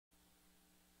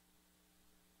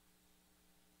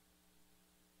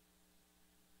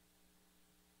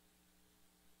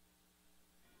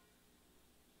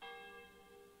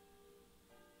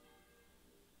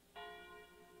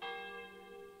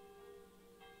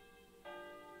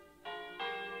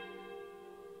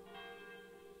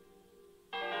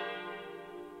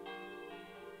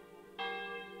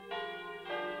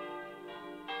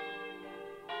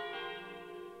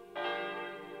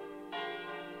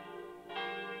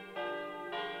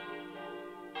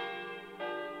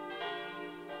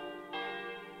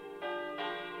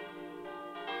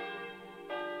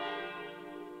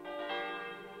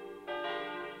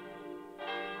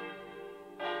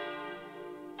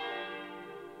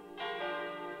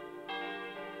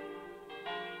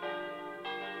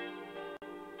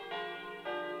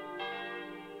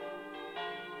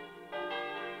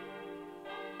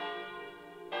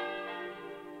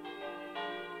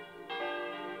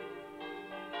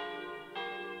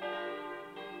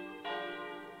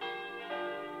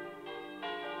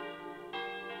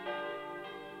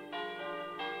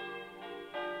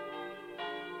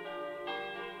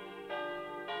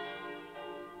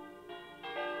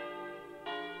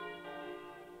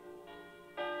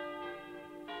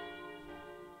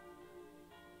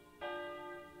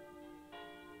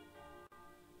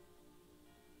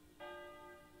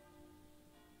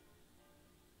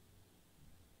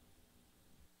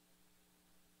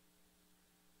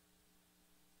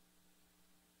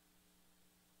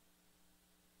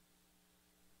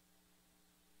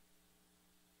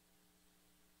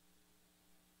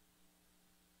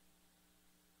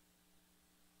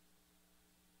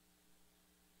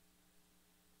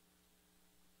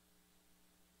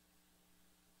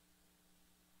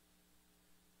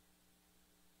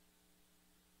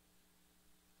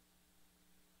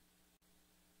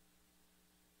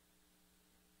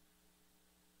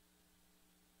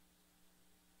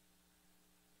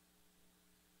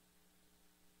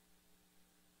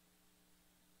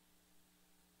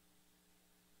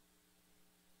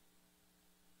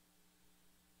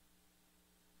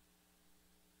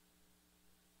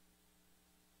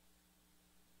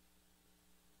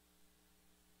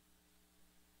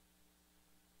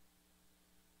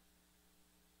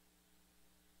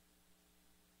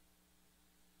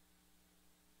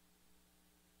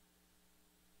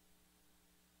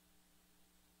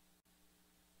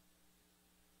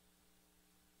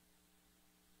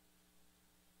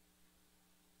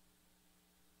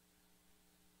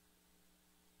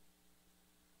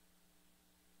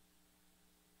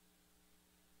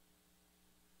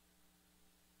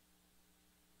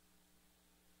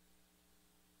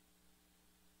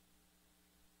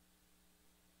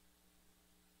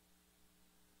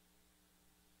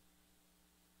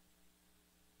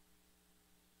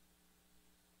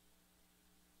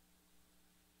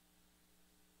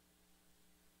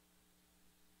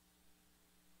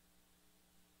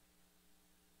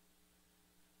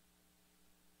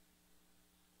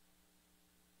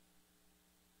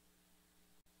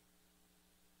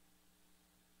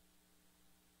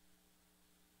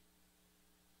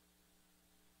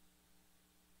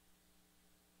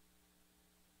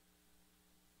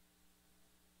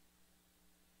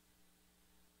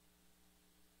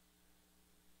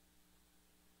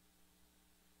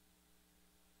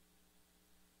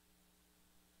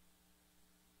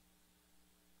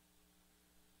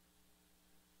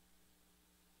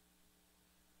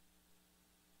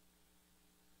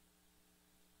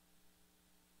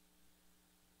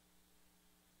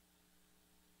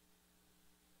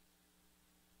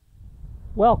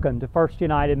Welcome to First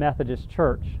United Methodist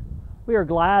Church. We are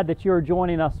glad that you are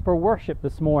joining us for worship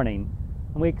this morning,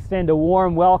 and we extend a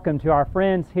warm welcome to our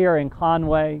friends here in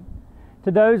Conway,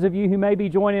 to those of you who may be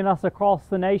joining us across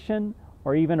the nation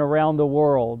or even around the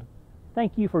world.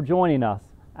 Thank you for joining us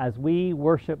as we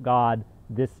worship God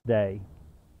this day.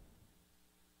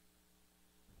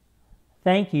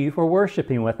 Thank you for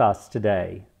worshiping with us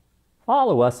today.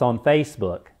 Follow us on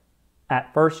Facebook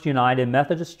at First United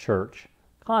Methodist Church,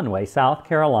 Conway, South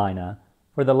Carolina,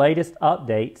 for the latest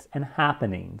updates and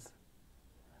happenings.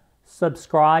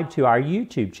 Subscribe to our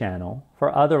YouTube channel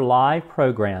for other live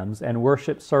programs and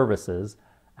worship services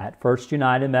at First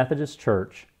United Methodist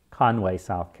Church, Conway,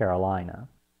 South Carolina.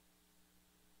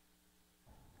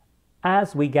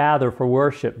 As we gather for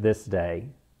worship this day,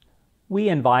 we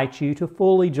invite you to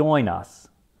fully join us.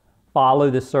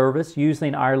 Follow the service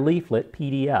using our leaflet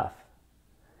PDF.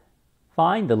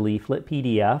 Find the leaflet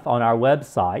PDF on our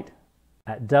website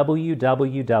at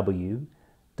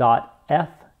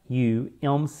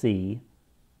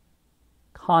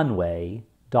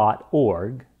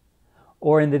www.fumcconway.org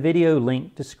or in the video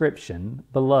link description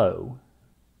below.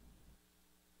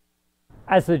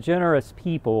 As the generous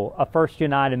people of First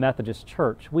United Methodist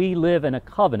Church, we live in a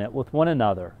covenant with one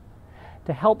another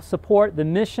to help support the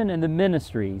mission and the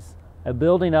ministries of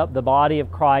building up the body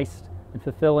of Christ and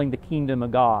fulfilling the kingdom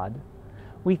of God.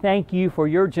 We thank you for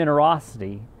your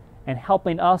generosity and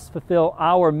helping us fulfill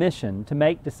our mission to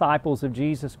make disciples of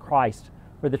Jesus Christ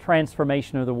for the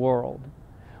transformation of the world.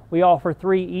 We offer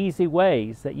 3 easy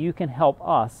ways that you can help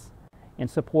us in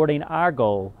supporting our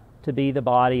goal to be the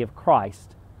body of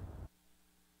Christ.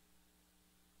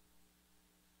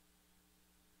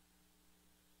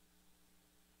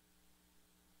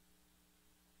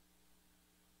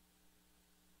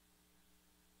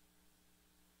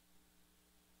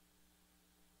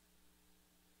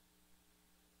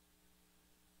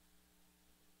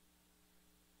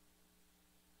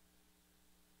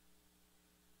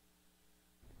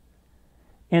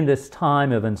 In this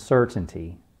time of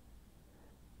uncertainty,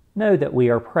 know that we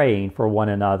are praying for one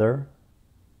another,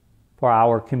 for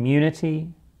our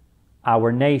community,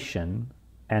 our nation,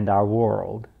 and our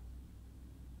world.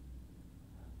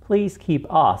 Please keep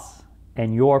us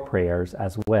in your prayers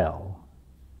as well.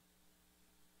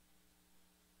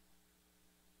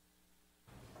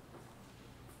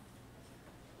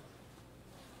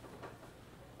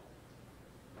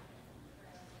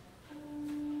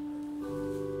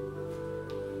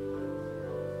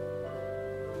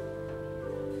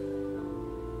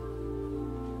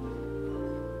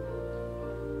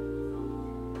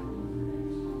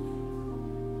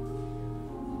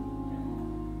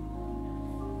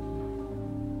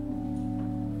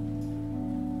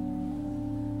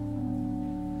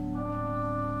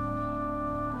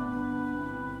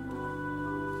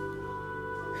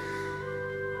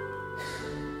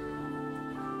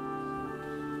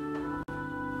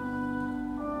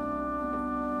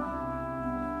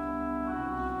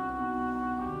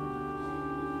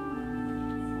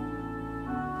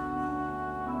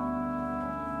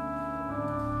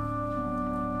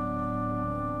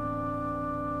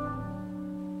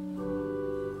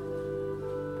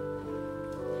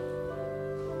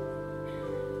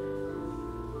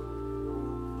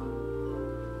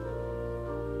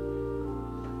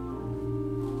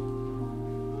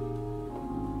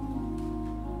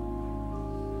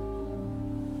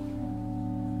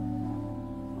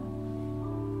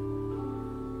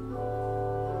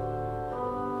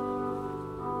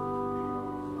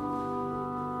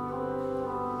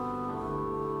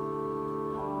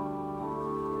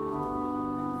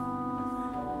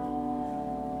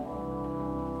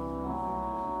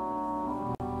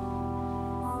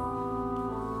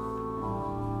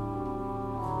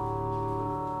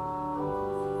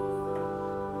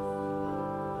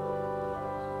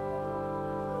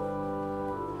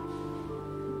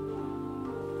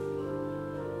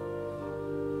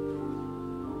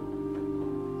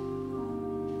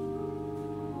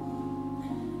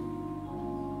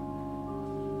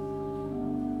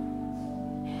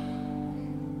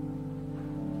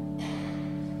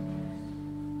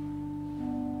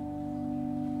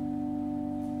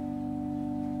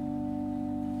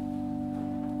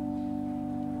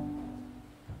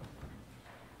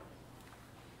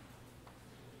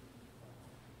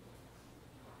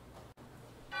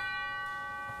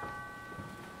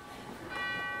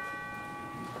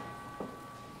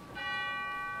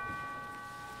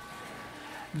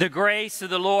 The grace of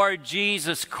the Lord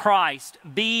Jesus Christ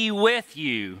be with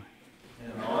you.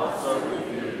 And also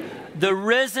with you. The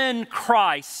risen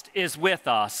Christ is with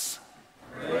us.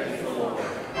 Praise the Lord.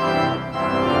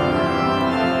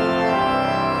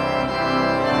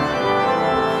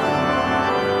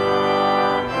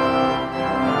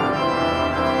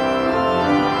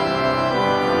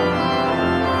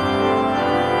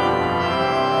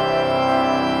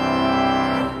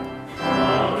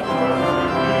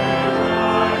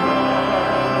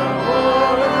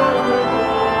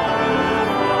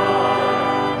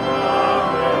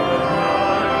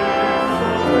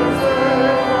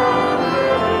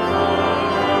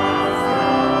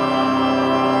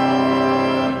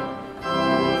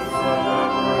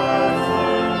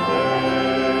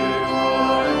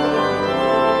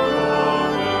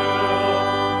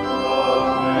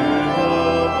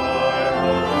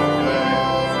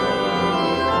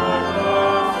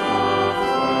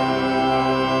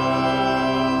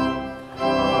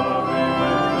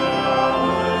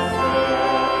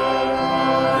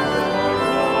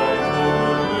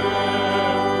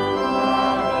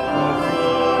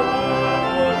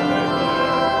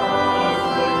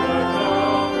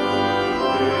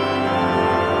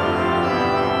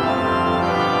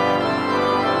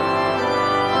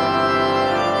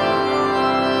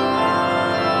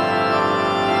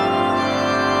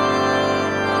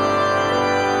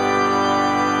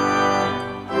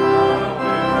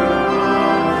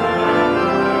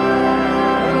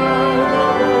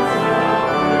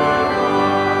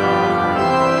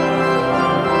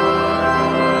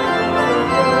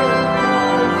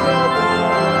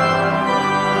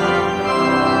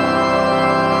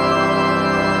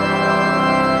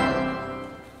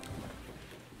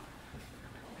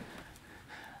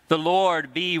 The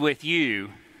Lord be with you.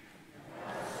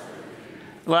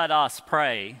 Let us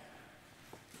pray.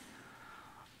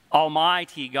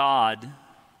 Almighty God,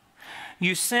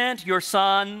 you sent your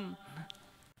Son,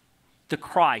 the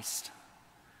Christ,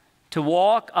 to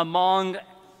walk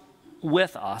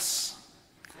with us,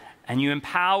 and you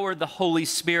empowered the Holy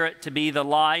Spirit to be the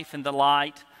life and the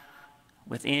light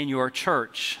within your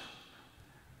church.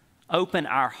 Open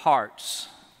our hearts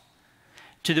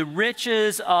to the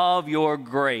riches of your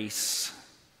grace,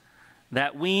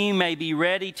 that we may be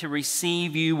ready to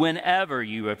receive you whenever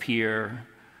you appear.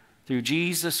 Through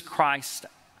Jesus Christ,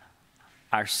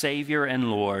 our Savior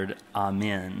and Lord.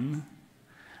 Amen.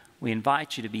 We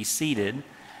invite you to be seated.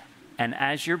 And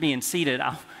as you're being seated,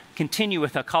 I'll continue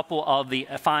with a couple of the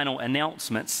final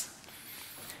announcements.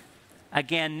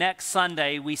 Again, next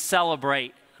Sunday, we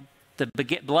celebrate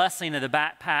the blessing of the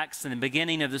backpacks and the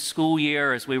beginning of the school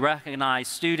year as we recognize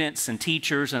students and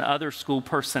teachers and other school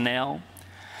personnel.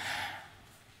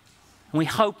 We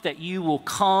hope that you will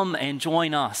come and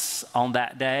join us on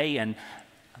that day and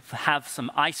have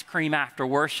some ice cream after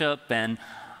worship, and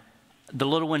the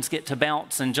little ones get to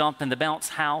bounce and jump in the bounce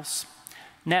house.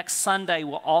 Next Sunday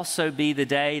will also be the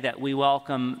day that we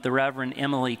welcome the Reverend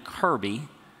Emily Kirby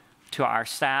to our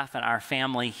staff and our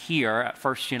family here at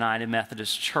First United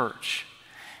Methodist Church.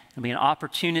 It'll be an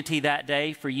opportunity that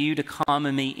day for you to come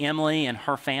and meet Emily and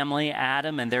her family,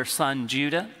 Adam and their son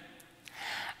Judah,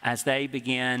 as they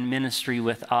begin ministry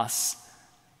with us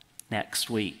next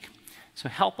week. So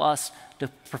help us to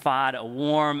provide a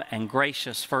warm and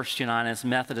gracious First United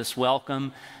Methodist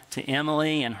welcome to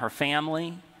Emily and her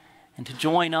family, and to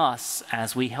join us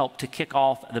as we help to kick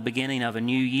off the beginning of a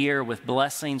new year with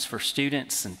blessings for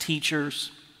students and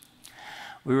teachers.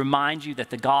 We remind you that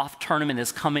the golf tournament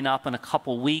is coming up in a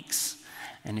couple weeks,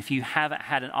 and if you haven't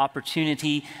had an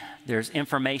opportunity, there's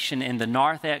information in the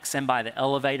narthex and by the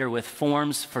elevator with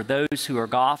forms for those who are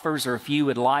golfers, or if you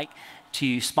would like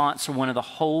to sponsor one of the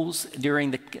holes if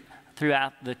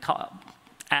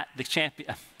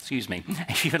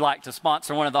you would like to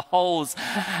sponsor one of the holes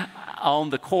on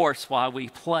the course while we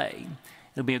play.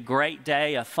 It'll be a great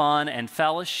day of fun and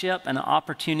fellowship, and an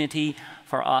opportunity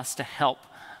for us to help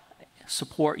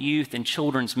support youth and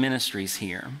children's ministries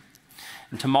here.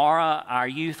 And tomorrow, our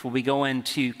youth will be going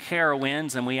to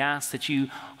Carowinds, and we ask that you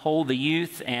hold the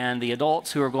youth and the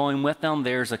adults who are going with them.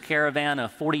 There's a caravan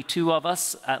of 42 of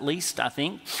us, at least, I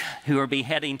think, who will be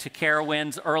heading to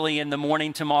Carowinds early in the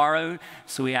morning tomorrow.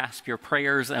 So we ask your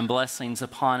prayers and blessings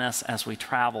upon us as we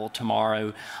travel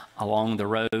tomorrow along the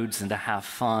roads and to have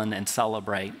fun and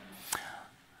celebrate.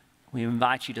 We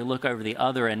invite you to look over the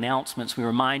other announcements. We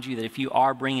remind you that if you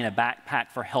are bringing a backpack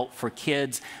for Help for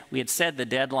Kids, we had said the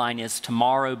deadline is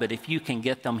tomorrow, but if you can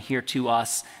get them here to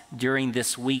us during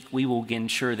this week, we will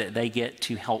ensure that they get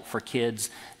to Help for Kids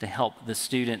to help the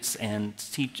students and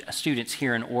students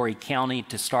here in Horry County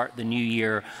to start the new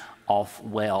year off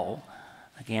well.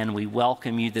 Again, we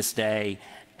welcome you this day,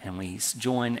 and we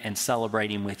join in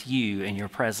celebrating with you in your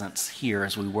presence here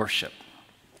as we worship.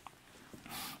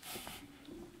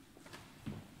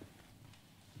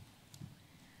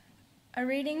 A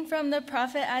reading from the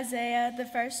prophet Isaiah, the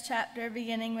first chapter,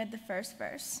 beginning with the first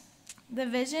verse. The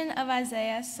vision of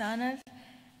Isaiah, son of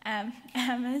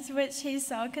Amos, which he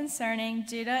saw concerning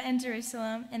Judah and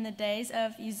Jerusalem in the days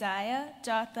of Uzziah,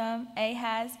 Jotham,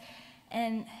 Ahaz,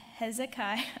 and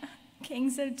Hezekiah,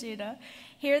 kings of Judah.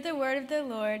 Hear the word of the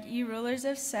Lord, you rulers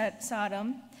of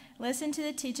Sodom. Listen to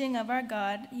the teaching of our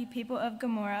God, you people of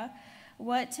Gomorrah.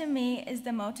 What to me is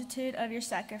the multitude of your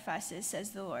sacrifices,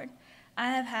 says the Lord.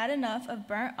 I have had enough of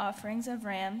burnt offerings of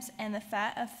rams and the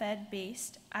fat of fed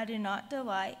beasts. I do not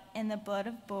delight in the blood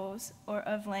of bulls or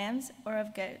of lambs or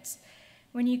of goats.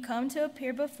 When you come to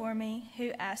appear before me,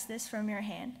 who asked this from your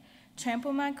hand?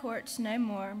 Trample my courts no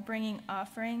more. Bringing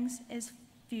offerings is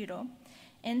futile.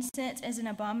 Incense is an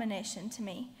abomination to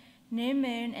me. New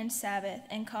moon and Sabbath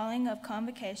and calling of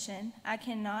convocation. I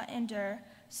cannot endure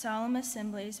solemn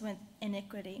assemblies with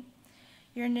iniquity.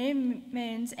 Your new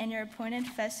moons and your appointed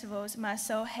festivals my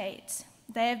soul hates.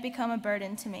 They have become a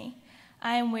burden to me.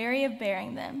 I am weary of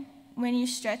bearing them. When you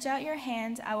stretch out your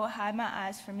hands, I will hide my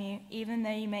eyes from you. Even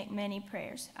though you make many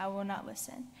prayers, I will not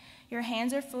listen. Your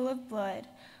hands are full of blood.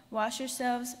 Wash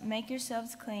yourselves, make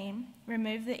yourselves clean.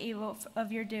 Remove the evil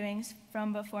of your doings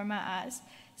from before my eyes.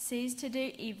 Cease to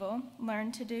do evil,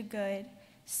 learn to do good.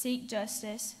 Seek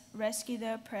justice, rescue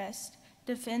the oppressed,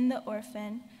 defend the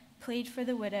orphan, plead for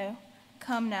the widow.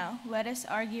 Come now, let us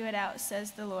argue it out,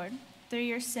 says the Lord. Though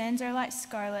your sins are like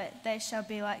scarlet, they shall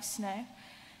be like snow.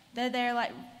 Though they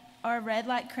are red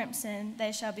like crimson,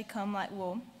 they shall become like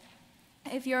wool.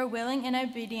 If you are willing and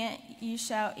obedient, you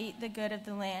shall eat the good of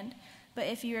the land. But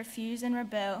if you refuse and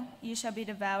rebel, you shall be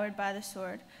devoured by the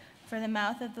sword. For the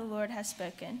mouth of the Lord has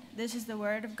spoken. This is the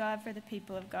word of God for the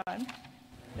people of God.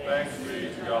 Thanks be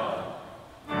to God.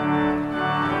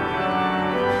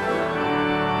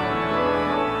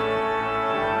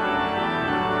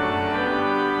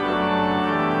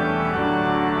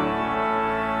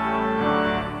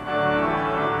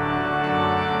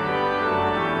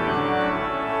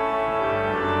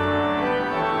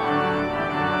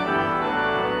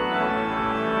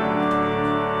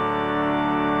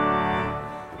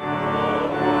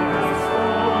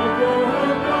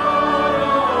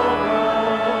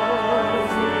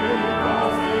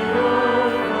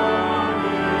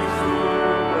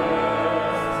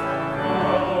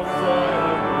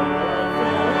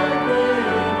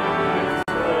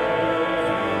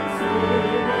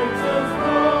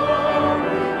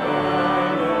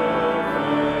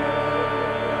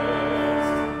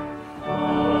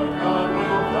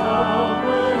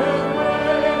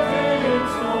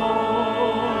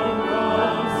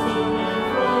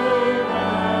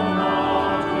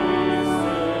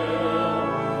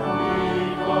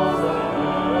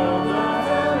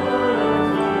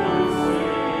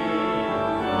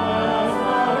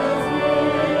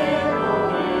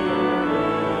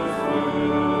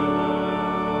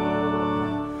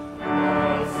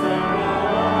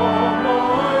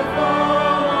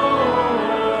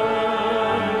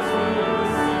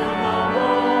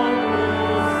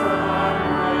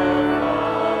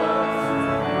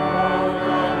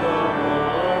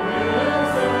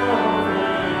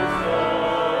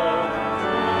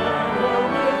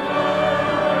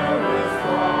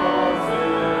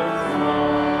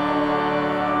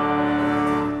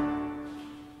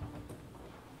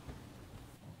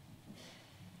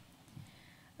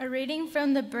 A reading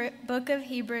from the book of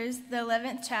Hebrews, the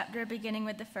 11th chapter, beginning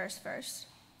with the first verse.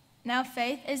 Now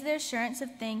faith is the assurance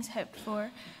of things hoped for,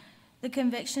 the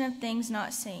conviction of things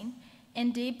not seen.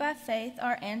 Indeed, by faith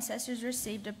our ancestors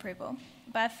received approval.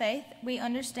 By faith we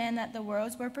understand that the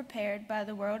worlds were prepared by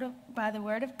the word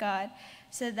of God,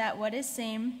 so that what is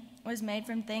seen was made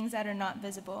from things that are not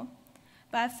visible.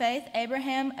 By faith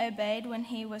Abraham obeyed when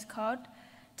he was called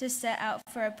to set out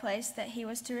for a place that he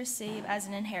was to receive as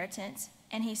an inheritance,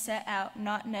 and he set out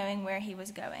not knowing where he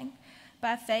was going.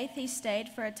 By faith he stayed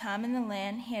for a time in the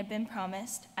land he had been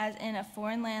promised, as in a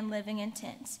foreign land living in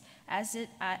tents, as did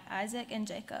Isaac and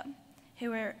Jacob,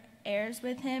 who were heirs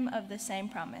with him of the same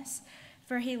promise.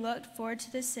 For he looked forward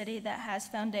to the city that has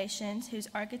foundations, whose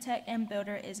architect and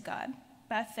builder is God.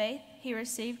 By faith he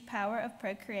received power of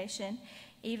procreation,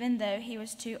 even though he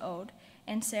was too old,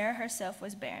 and Sarah herself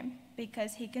was barren,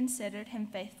 because he considered him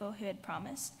faithful who had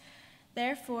promised.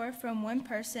 Therefore, from one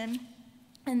person,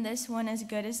 and this one as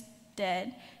good as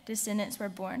dead, descendants were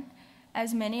born,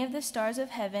 as many of the stars of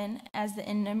heaven as the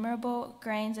innumerable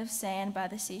grains of sand by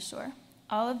the seashore.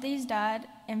 All of these died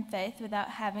in faith without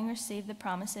having received the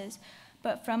promises,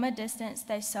 but from a distance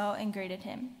they saw and greeted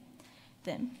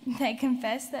them. They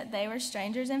confessed that they were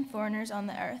strangers and foreigners on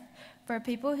the earth. For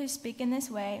people who speak in this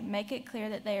way make it clear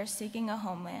that they are seeking a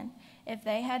homeland. If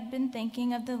they had been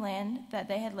thinking of the land that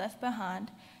they had left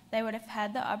behind, they would have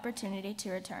had the opportunity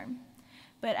to return.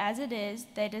 But as it is,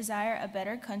 they desire a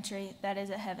better country, that is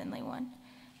a heavenly one.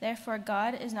 Therefore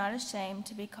God is not ashamed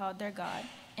to be called their God.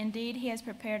 Indeed, he has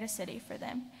prepared a city for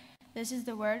them. This is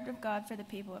the word of God for the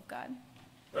people of God.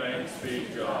 Thanks be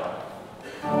to God.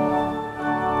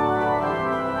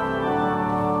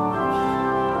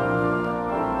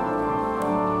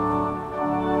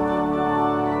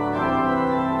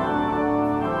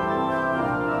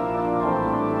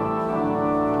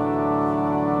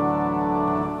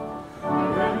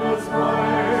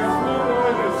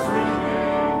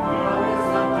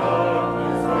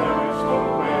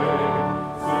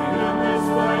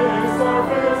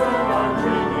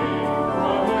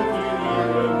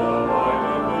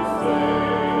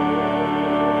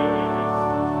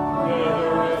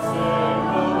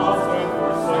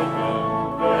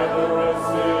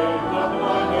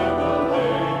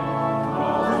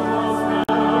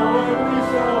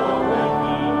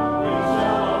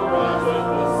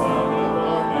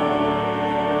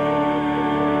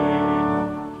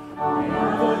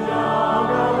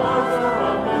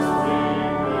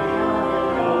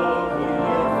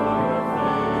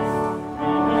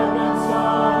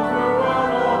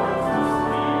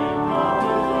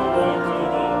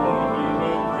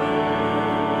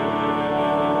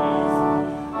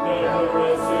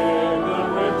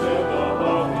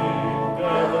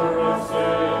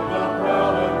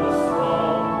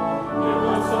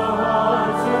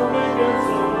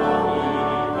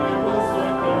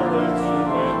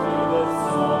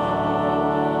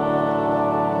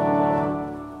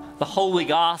 Holy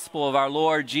Gospel of our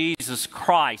Lord Jesus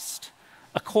Christ,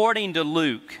 according to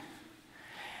Luke.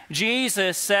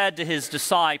 Jesus said to his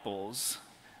disciples,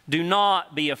 "Do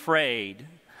not be afraid,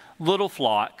 little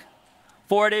flock,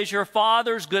 for it is your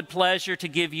Father's good pleasure to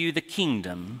give you the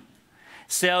kingdom.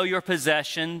 Sell your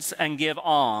possessions and give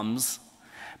alms.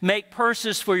 Make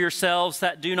purses for yourselves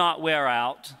that do not wear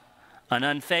out, an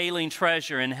unfailing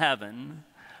treasure in heaven,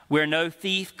 where no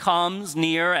thief comes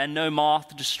near and no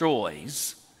moth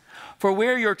destroys. For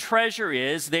where your treasure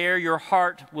is, there your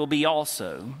heart will be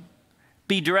also.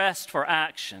 Be dressed for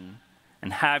action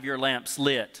and have your lamps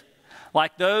lit,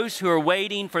 like those who are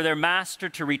waiting for their master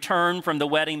to return from the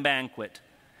wedding banquet,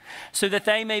 so that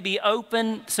they may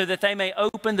open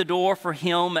the door for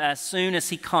him as soon as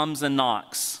he comes and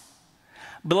knocks.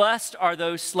 Blessed are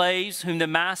those slaves whom the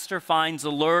master finds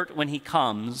alert when he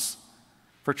comes.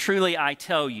 For truly I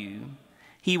tell you,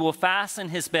 he will fasten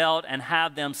his belt and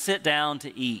have them sit down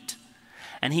to eat,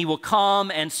 and he will come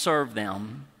and serve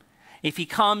them. If he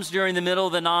comes during the middle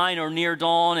of the night or near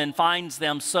dawn and finds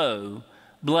them so,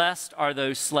 blessed are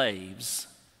those slaves.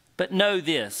 But know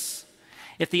this,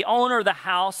 if the owner of the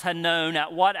house had known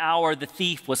at what hour the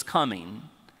thief was coming,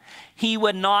 he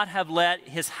would not have let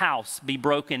his house be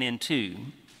broken in two.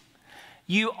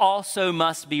 You also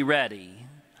must be ready,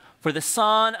 for the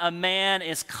Son of Man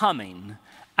is coming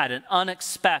at an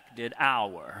unexpected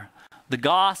hour." The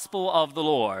gospel of the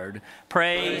Lord.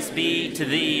 Praise be to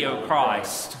thee, O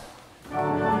Christ.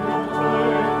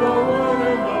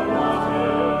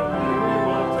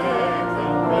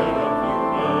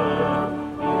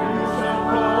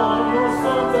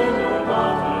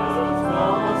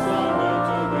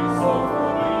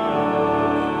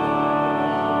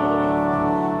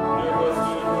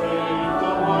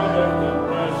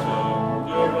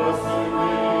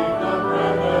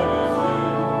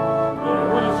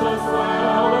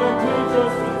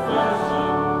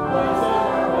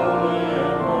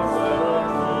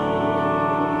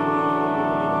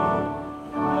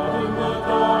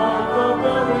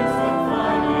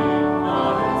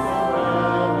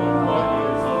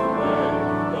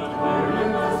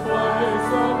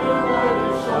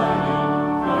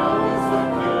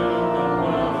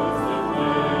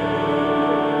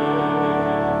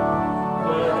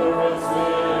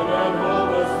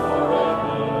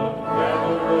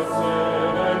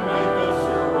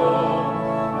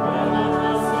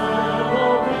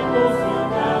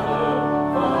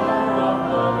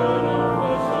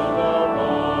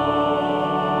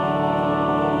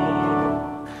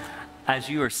 As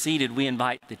you are seated, we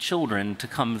invite the children to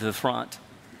come to the front.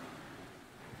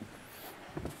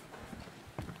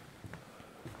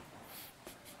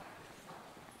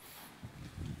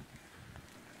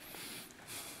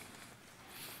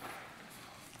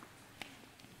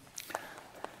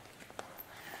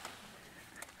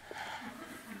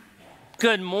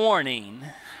 Good morning.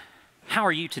 How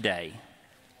are you today?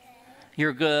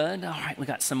 You're good? All right, we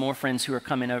got some more friends who are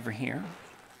coming over here.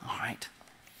 All right.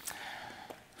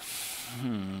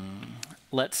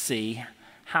 Let's see.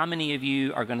 How many of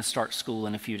you are going to start school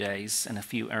in a few days,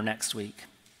 or next week?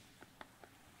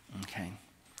 Okay.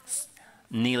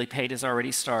 Neely Pate has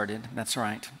already started. That's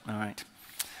right. All right.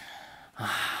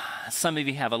 Some of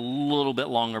you have a little bit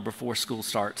longer before school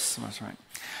starts. That's right.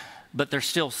 But there's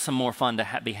still some more fun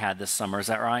to be had this summer. Is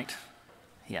that right?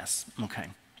 Yes. Okay.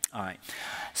 All right.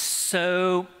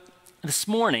 So this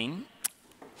morning,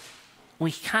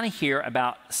 we kind of hear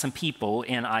about some people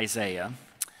in Isaiah.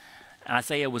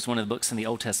 Isaiah was one of the books in the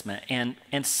Old Testament,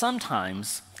 and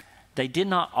sometimes they did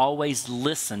not always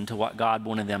listen to what God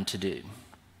wanted them to do.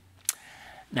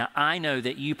 Now, I know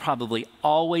that you probably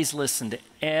always listen to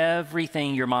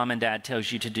everything your mom and dad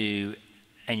tells you to do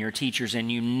and your teachers,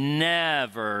 and you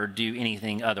never do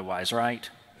anything otherwise, right?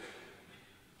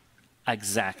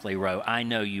 Exactly, Ro. I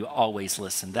know you always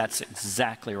listen. That's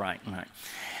exactly right. All right.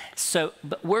 So,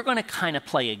 but we're going to kind of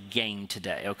play a game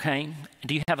today, okay?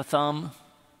 Do you have a thumb?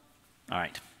 All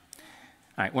right.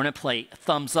 All right, we're going to play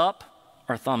thumbs up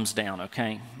or thumbs down,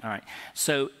 okay? All right.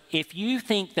 So if you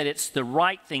think that it's the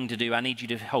right thing to do, I need you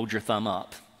to hold your thumb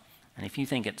up. And if you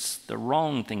think it's the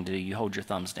wrong thing to do, you hold your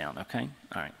thumbs down, okay?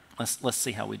 All right. Let's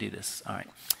see how we do this. All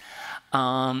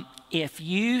right. If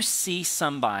you see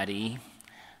somebody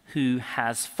who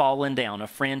has fallen down, a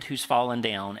friend who's fallen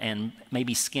down and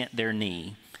maybe skint their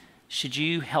knee, should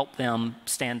you help them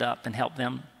stand up and help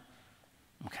them?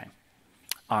 Okay.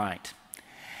 All right.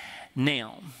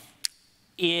 Now,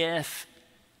 if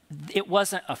it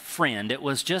wasn't a friend, it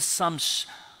was just some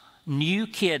new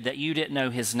kid that you didn't know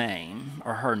his name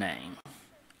or her name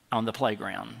on the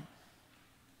playground,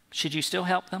 should you still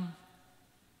help them?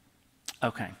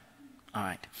 Okay. All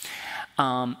right.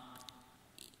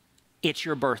 it's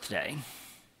your birthday,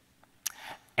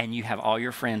 and you have all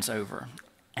your friends over,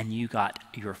 and you got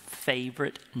your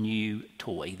favorite new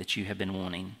toy that you have been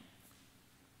wanting,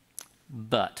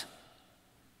 but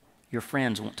your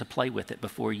friends want to play with it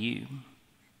before you.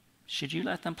 Should you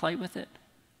let them play with it?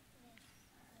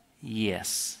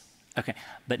 Yes. Okay,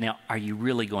 but now, are you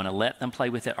really going to let them play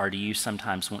with it, or do you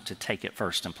sometimes want to take it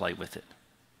first and play with it?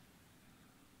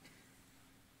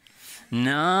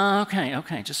 No,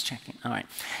 okay, just checking. All right.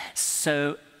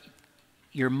 So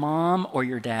your mom or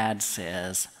your dad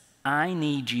says, I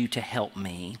need you to help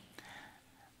me,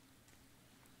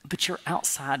 but you're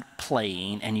outside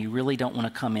playing and you really don't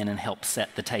want to come in and help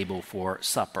set the table for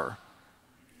supper.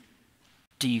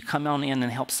 Do you come on in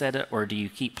and help set it, or do you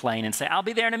keep playing and say, I'll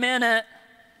be there in a minute?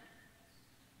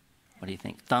 What do you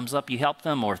think? Thumbs up, you help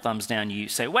them, or thumbs down, you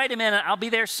say, wait a minute, I'll be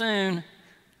there soon?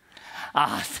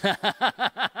 I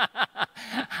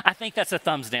think that's a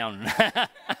thumbs down.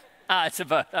 It's a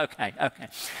vote. Okay.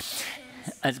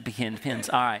 It depends.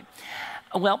 All right.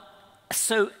 Well,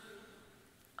 so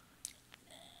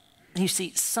you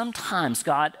see, sometimes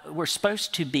we're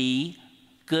supposed to be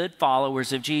good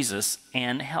followers of Jesus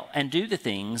and help and do the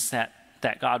things that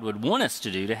God would want us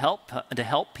to do to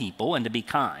help people and to be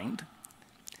kind.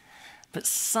 But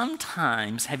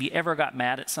sometimes, have you ever got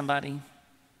mad at somebody?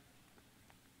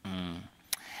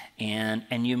 And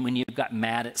when you got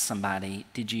mad at somebody,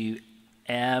 did you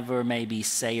ever maybe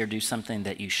say or do something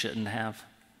that you shouldn't have?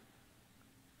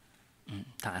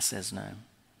 Ty says no.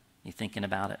 You thinking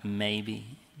about it? Maybe.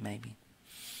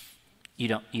 You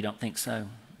don't think so?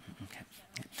 Okay.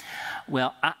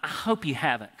 Well, I hope you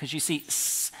haven't, because you see,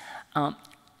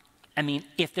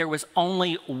 if there was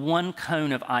only one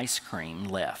cone of ice cream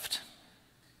left,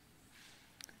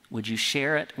 would you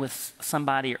share it with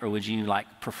somebody, or would you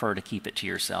prefer to keep it to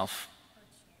yourself?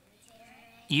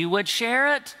 You would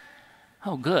share it?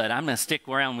 Oh, good. I'm going to stick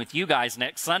around with you guys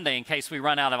next Sunday in case we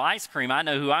run out of ice cream. I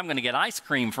know who I'm going to get ice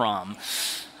cream from.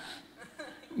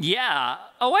 Yeah.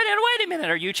 Oh, wait a minute.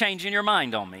 Are you changing your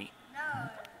mind on me?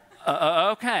 No.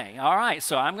 Okay. All right.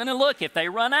 So I'm going to look. If they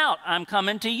run out, I'm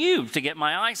coming to you to get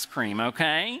my ice cream,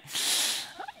 okay?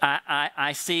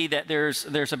 I see that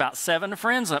there's about 7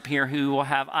 friends up here who will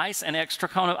have an extra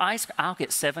cone of ice. I'll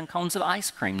get 7 cones of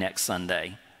ice cream next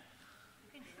Sunday.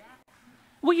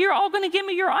 Well, you're all going to give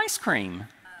me your ice cream.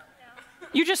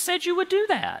 You just said you would do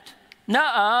that.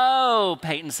 No,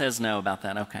 Peyton says no about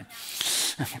that. Okay.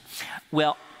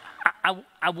 Well,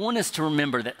 I want us to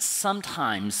remember that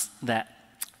sometimes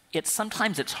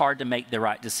it's hard to make the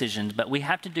right decisions, but we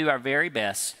have to do our very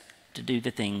best to do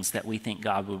the things that we think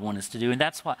God would want us to do. And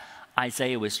that's what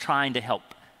Isaiah was trying to help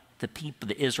the people,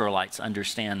 the Israelites,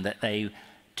 understand, that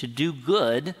to do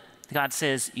good, God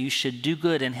says you should do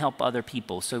good and help other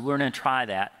people. So we're going to try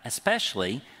that,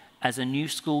 especially as a new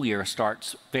school year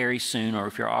starts very soon, or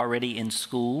if you're already in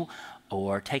school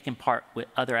or taking part with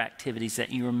other activities,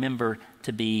 that you remember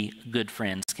to be good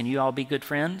friends. Can you all be good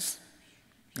friends?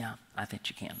 Yeah, I think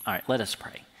you can. All right, let us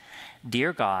pray.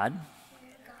 Dear God,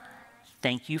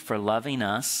 thank you for loving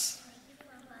us.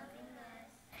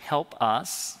 Help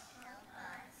us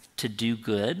to do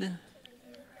good,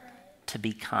 to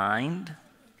be kind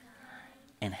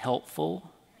and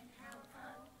helpful,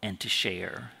 and to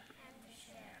share.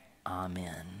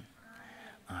 Amen.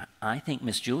 I think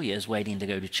Miss Julia is waiting to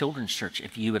go to children's church,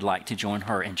 if you would like to join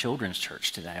her in children's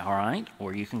church today, all right?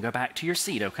 Or you can go back to your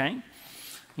seat, okay?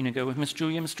 You gonna go with Miss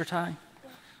Julia, Mr. Ty?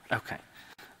 Okay.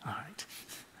 All right.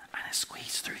 I'm gonna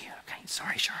squeeze through you, okay?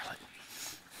 Sorry, Charlotte.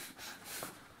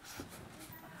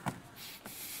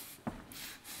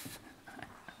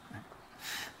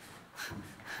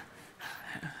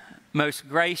 Most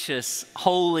gracious,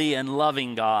 holy, and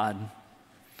loving God,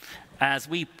 as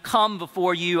we come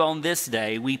before you on this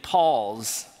day, we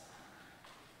pause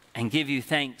and give you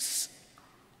thanks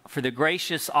for the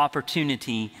gracious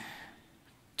opportunity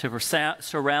to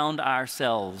surround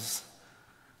ourselves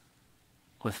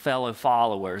with fellow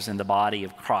followers in the body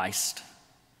of Christ.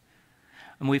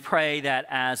 And we pray that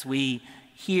as we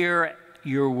hear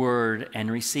your word and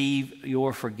receive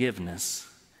your forgiveness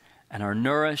and are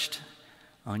nourished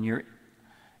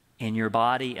in your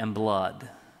body and blood,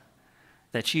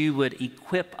 that you would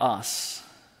equip us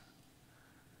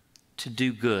to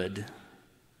do good,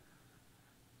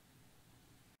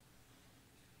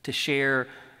 to share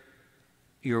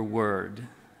your word,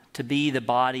 to be the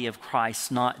body of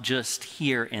Christ, not just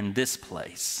here in this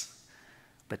place,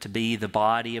 but to be the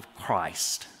body of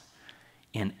Christ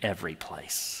in every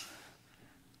place.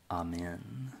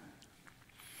 Amen.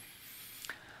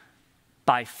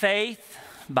 By faith,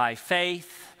 by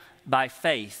faith, by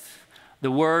faith,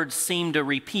 the words seem to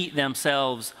repeat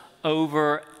themselves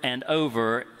over and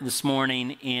over this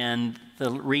morning in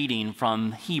the reading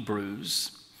from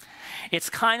Hebrews. It's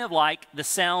kind of like the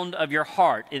sound of your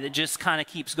heart. It just kind of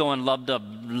keeps going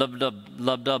lub-dub, lub-dub,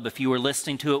 lub-dub. If you were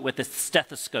listening to it with a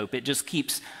stethoscope, it just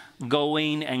keeps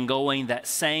going and going, that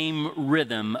same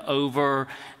rhythm over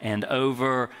and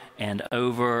over and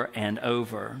over and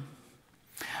over.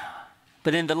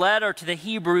 But in the letter to the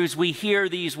Hebrews, we hear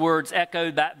these words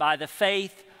echoed that by the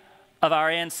faith of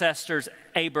our ancestors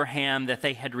Abraham that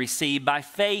they had received. By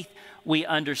faith we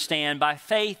understand. By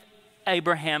faith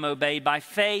Abraham obeyed. By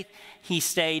faith he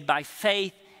stayed. By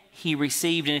faith he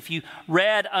received. And if you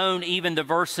read on even the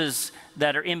verses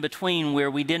that are in between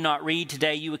where we did not read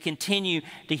today, you would continue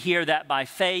to hear that by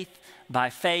faith,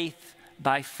 by faith,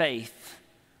 by faith.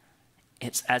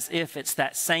 It's as if it's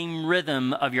that same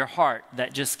rhythm of your heart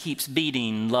that just keeps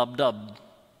beating, lub-dub,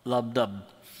 lub-dub,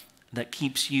 that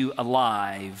keeps you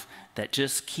alive, that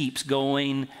just keeps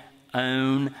going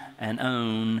on and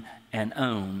on and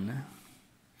on.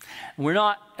 We're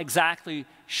not exactly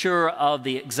sure of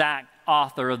the exact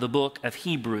author of the book of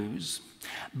Hebrews,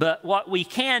 but what we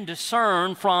can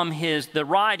discern from the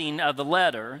writing of the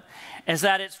letter is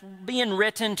that it's being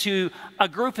written to a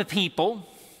group of people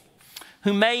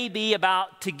who may be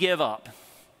about to give up,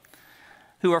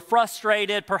 who are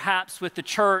frustrated perhaps with the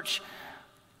church,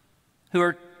 who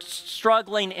are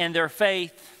struggling in their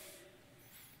faith.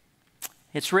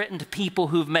 It's written to people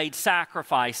who've made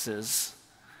sacrifices,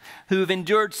 who've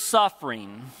endured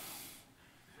suffering,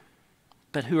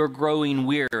 but who are growing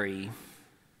weary.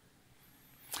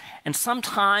 And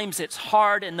sometimes it's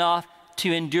hard enough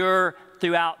to endure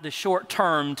throughout the short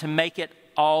term to make it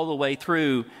all the way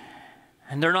through,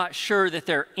 and they're not sure that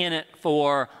they're in it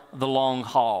for the long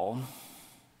haul.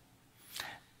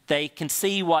 They can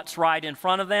see what's right in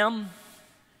front of them,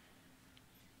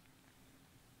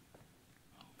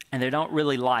 and they don't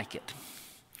really like it.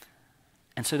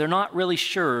 And so they're not really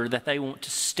sure that they want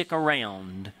to stick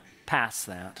around past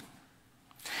that.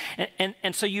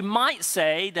 And so you might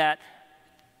say that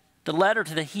the letter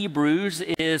to the Hebrews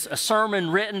is a sermon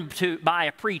written by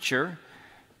a preacher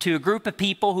to a group of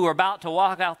people who are about to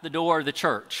walk out the door of the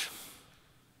church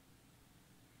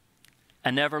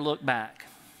and never look back.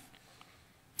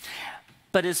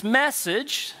 But his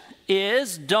message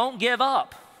is don't give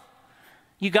up.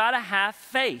 You got to have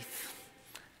faith.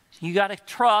 You got to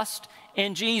trust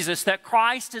in Jesus, that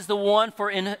Christ is the one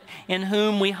in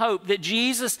whom we hope, that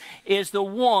Jesus is the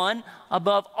one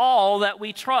above all that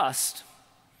we trust,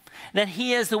 that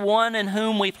he is the one in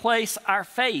whom we place our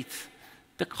faith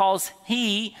because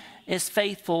he is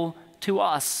faithful to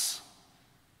us,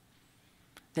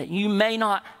 that you may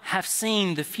not have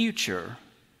seen the future,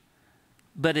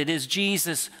 but it is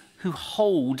Jesus who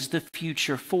holds the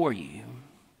future for you.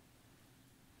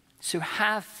 So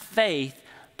have faith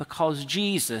because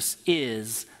Jesus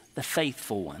is the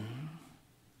faithful one.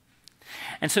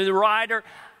 And so the writer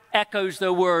echoes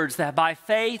the words that by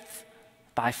faith,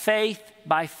 by faith,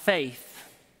 by faith,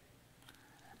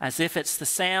 as if it's the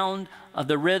sound of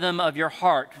the rhythm of your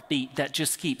heartbeat that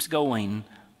just keeps going.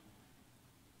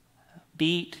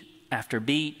 Beat after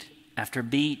beat after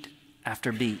beat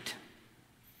after beat.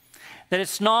 That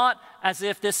it's not as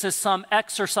if this is some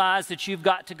exercise that you've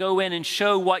got to go in and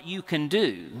show what you can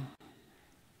do.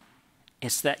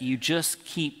 It's that you just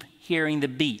keep hearing the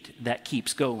beat that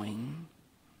keeps going.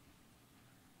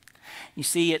 You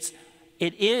see, it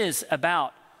is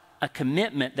about a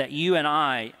commitment that you and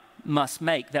I must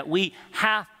make, that we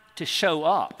have to show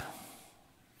up,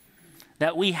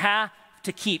 that we have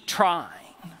to keep trying.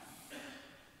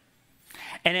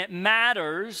 And it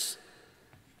matters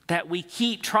that we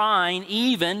keep trying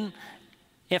even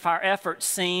if our efforts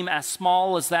seem as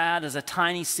small as that as a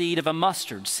tiny seed of a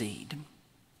mustard seed.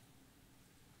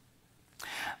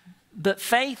 But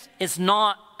faith is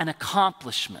not an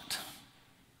accomplishment.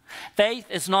 Faith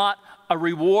is not a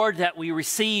reward that we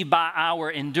receive by our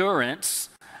endurance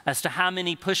as to how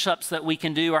many push-ups that we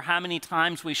can do or how many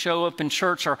times we show up in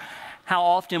church or how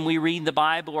often we read the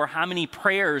Bible or how many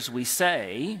prayers we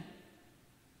say.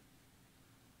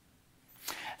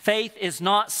 Faith is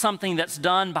not something that's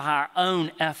done by our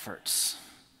own efforts,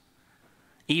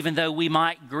 even though we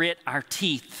might grit our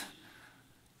teeth.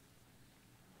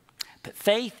 But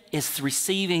faith is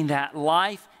receiving that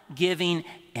life-giving,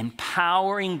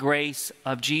 empowering grace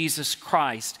of Jesus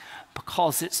Christ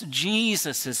because it's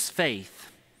Jesus'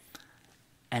 faith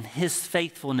and his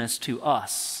faithfulness to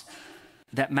us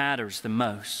that matters the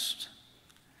most.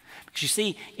 Because you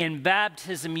see, in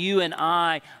baptism, you and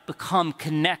I become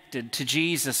connected to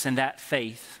Jesus in that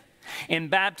faith. In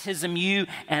baptism, you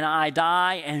and I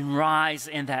die and rise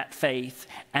in that faith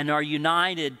and are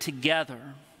united together.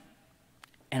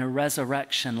 and a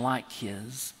resurrection like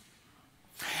his.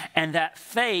 And that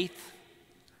faith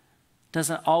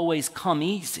doesn't always come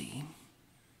easy.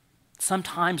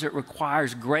 Sometimes it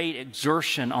requires great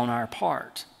exertion on our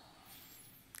part.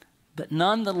 But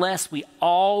nonetheless, we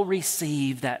all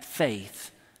receive that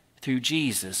faith through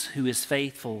Jesus, who is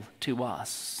faithful to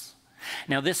us.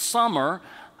 Now, this summer,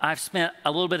 I've spent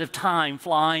a little bit of time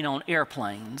flying on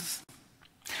airplanes.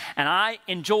 And I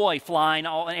enjoy flying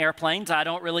on airplanes.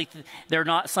 They're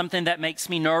not something that makes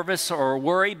me nervous or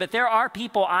worried, but there are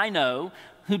people I know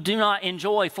who do not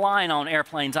enjoy flying on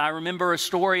airplanes. I remember a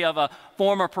story of a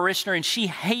former parishioner, and she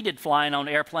hated flying on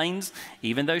airplanes,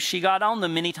 even though she got on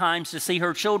them many times to see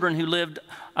her children who lived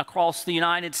across the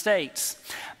United States.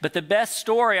 But the best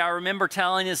story I remember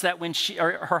telling is that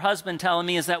her husband telling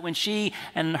me, is that when she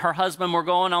and her husband were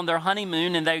going on their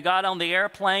honeymoon and they got on the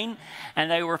airplane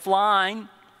and they were flying,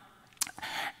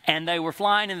 and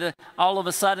all of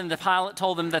a sudden the pilot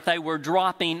told them that they were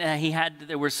dropping.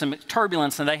 There was some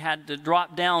turbulence and they had to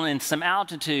drop down in some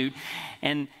altitude.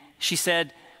 And she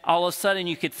said, all of a sudden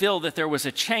you could feel that there was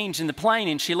a change in the plane.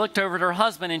 And she looked over at her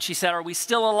husband and she said, "Are we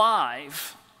still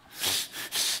alive?"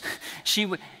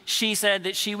 She said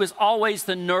that she was always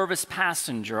the nervous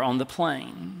passenger on the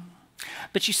plane.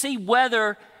 But you see,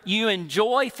 whether you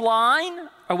enjoy flying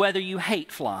or whether you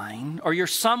hate flying or you're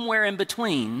somewhere in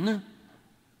between,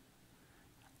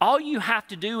 all you have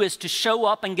to do is to show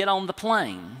up and get on the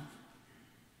plane.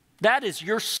 That is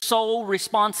your sole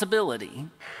responsibility,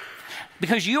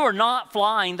 because you are not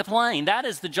flying the plane. That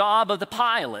is the job of the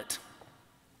pilot.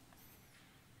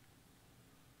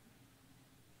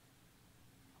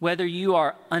 Whether you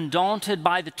are undaunted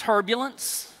by the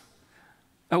turbulence,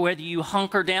 or whether you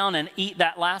hunker down and eat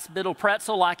that last bit of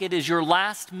pretzel like it is your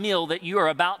last meal that you are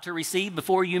about to receive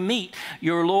before you meet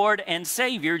your Lord and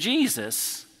Savior,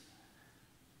 Jesus,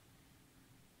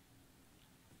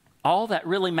 all that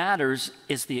really matters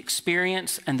is the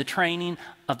experience and the training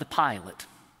of the pilot.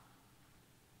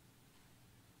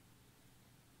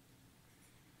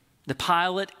 The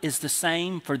pilot is the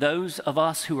same for those of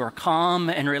us who are calm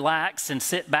and relaxed and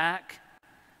sit back,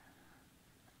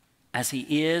 as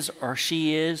he is or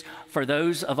she is for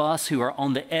those of us who are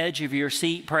on the edge of your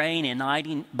seat praying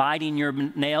and biting your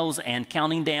nails and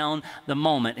counting down the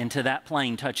moment until that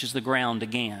plane touches the ground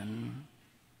again.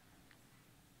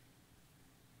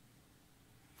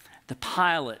 The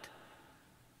pilot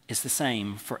is the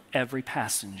same for every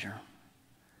passenger.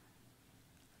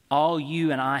 All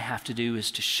you and I have to do is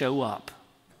to show up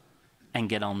and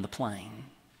get on the plane.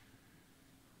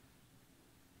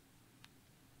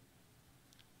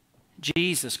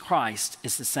 Jesus Christ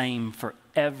is the same for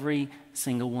every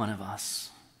single one of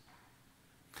us.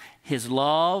 His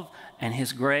love and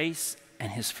His grace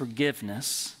and His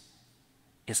forgiveness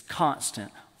is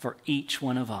constant for each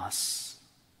one of us.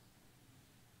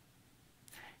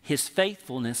 His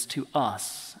faithfulness to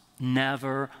us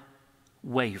never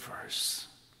wavers.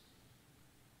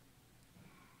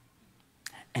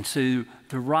 And so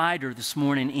the writer this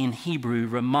morning in Hebrew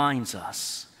reminds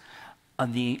us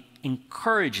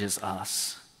encourages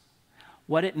us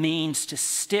what it means to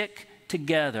stick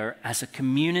together as a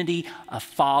community of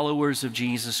followers of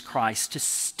Jesus Christ, to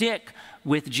stick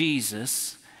with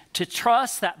Jesus, to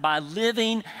trust that by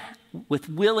living with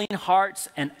willing hearts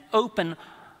and open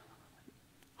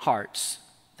hearts,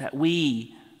 that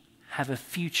we have a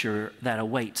future that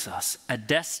awaits us, a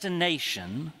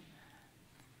destination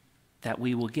that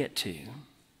we will get to,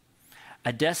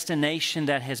 a destination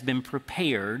that has been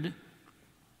prepared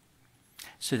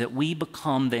so that we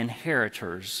become the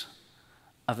inheritors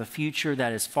of a future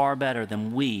that is far better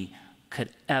than we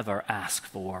could ever ask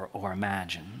for or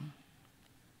imagine.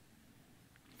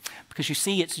 Because you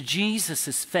see, it's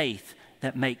Jesus' faith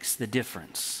that makes the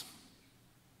difference.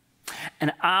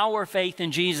 And our faith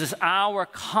in Jesus, our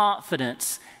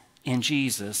confidence in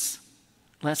Jesus,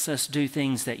 lets us do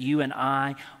things that you and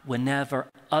I would never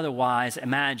otherwise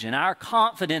imagine. Our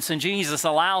confidence in Jesus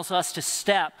allows us to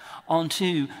step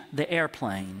onto the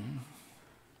airplane.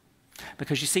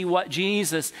 Because you see, what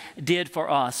Jesus did for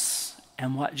us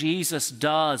and what Jesus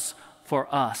does for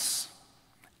us,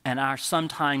 and our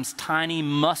sometimes tiny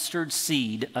mustard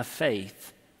seed of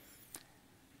faith,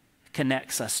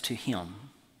 connects us to Him.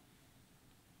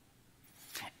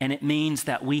 And it means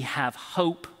that we have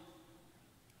hope,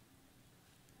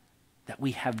 that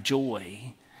we have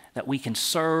joy, that we can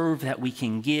serve, that we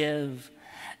can give,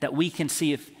 that we can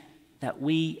see that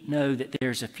we know that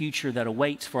there's a future that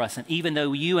awaits for us. And even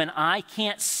though you and I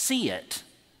can't see it,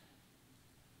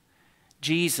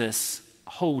 Jesus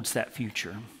holds that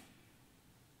future.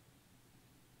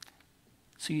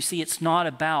 So you see, it's not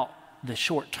about the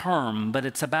short term, but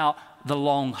it's about the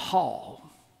long haul,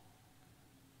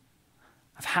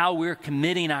 of how we're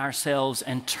committing ourselves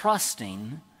and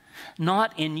trusting,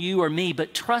 not in you or me,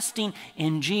 but trusting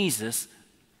in Jesus,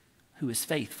 who is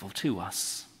faithful to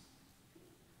us.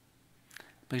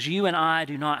 Because you and I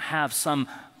do not have some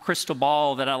crystal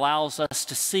ball that allows us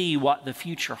to see what the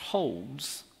future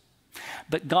holds.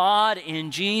 But God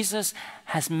in Jesus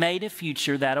has made a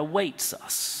future that awaits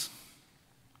us.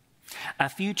 A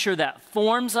future that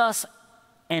forms us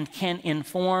and can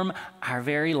inform our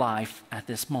very life at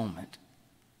this moment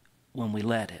when we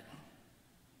let it.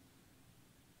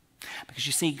 Because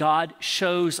you see, God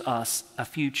shows us a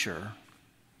future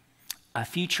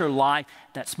life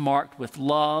that's marked with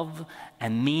love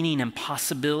and meaning and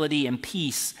possibility and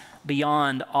peace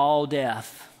beyond all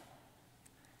death.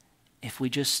 If we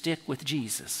just stick with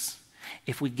Jesus,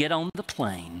 if we get on the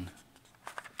plane,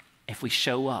 if we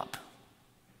show up,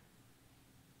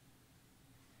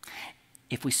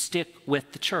 if we stick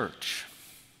with the church.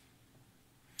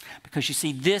 Because you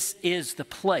see, this is the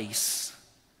place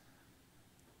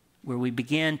where we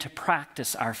begin to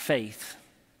practice our faith.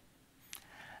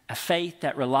 A faith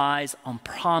that relies on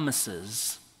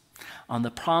promises, on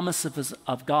the promises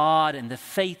of God and the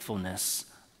faithfulness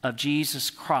of Jesus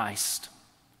Christ.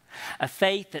 A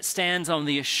faith that stands on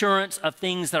the assurance of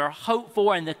things that are hoped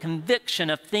for and the conviction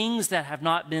of things that have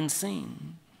not been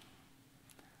seen.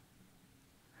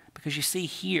 Because you see,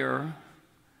 here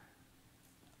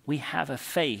we have a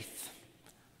faith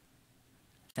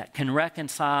that can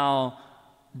reconcile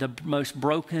the most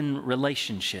broken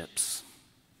relationships.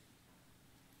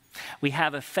 We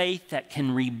have a faith that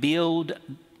can rebuild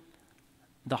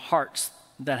the hearts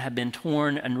that have been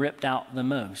torn and ripped out the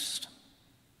most.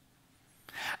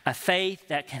 A faith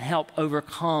that can help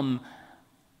overcome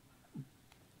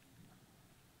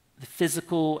the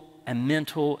physical and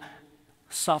mental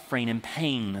suffering and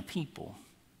pain of people.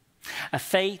 A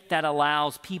faith that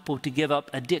allows people to give up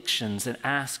addictions and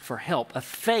ask for help. A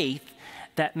faith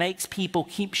that makes people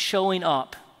keep showing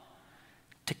up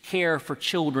to care for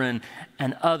children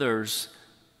and others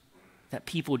that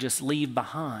people just leave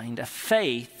behind. A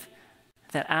faith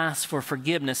that asks for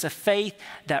forgiveness. A faith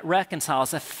that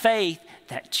reconciles. A faith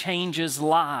that changes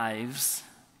lives.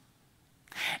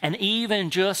 And even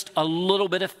just a little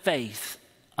bit of faith,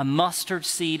 a mustard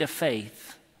seed of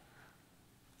faith,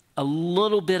 a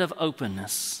little bit of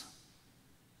openness,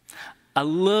 a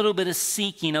little bit of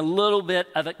seeking, a little bit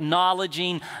of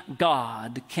acknowledging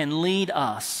God can lead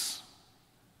us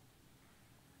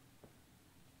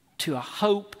to a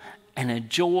hope and a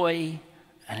joy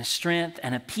and a strength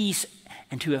and a peace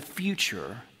and to a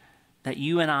future that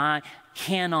you and I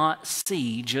cannot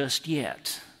see just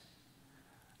yet,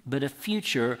 but a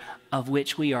future of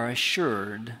which we are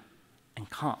assured and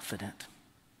confident.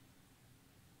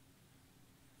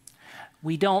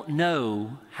 We don't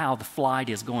know how the flight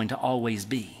is going to always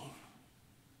be.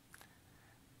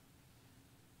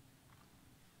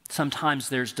 Sometimes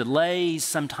there's delays,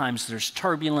 sometimes there's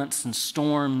turbulence and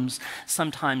storms,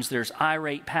 sometimes there's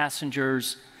irate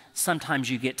passengers,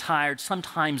 sometimes you get tired,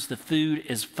 sometimes the food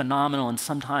is phenomenal, and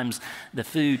sometimes the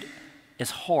food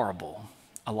is horrible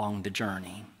along the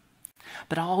journey.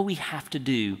 But all we have to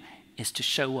do is to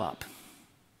show up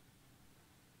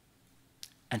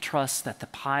and trust that the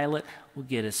pilot will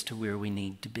get us to where we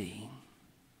need to be.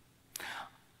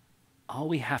 All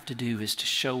we have to do is to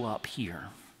show up here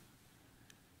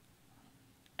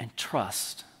and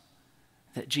trust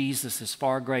that Jesus is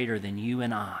far greater than you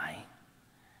and I.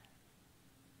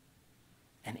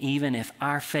 And even if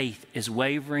our faith is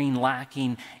wavering,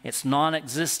 lacking, it's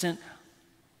non-existent,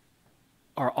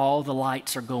 or all the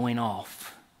lights are going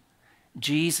off,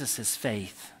 Jesus'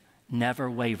 faith never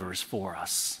wavers for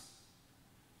us.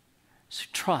 So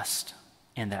trust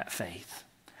in that faith.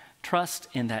 Trust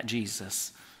in that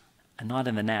Jesus, and not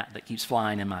in the gnat that keeps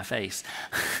flying in my face.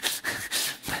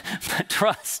 But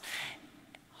trust,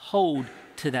 hold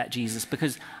to that Jesus,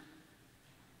 because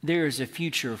there is a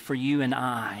future for you and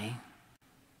I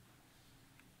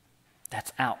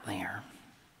that's out there.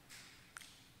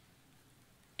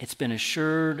 It's been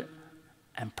assured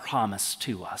and promised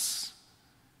to us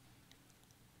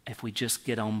if we just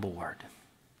get on board.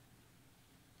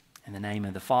 In the name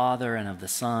of the Father, and of the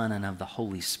Son, and of the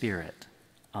Holy Spirit.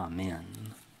 Amen.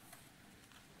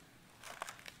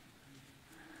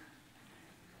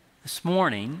 This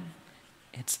morning,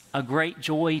 it's a great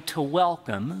joy to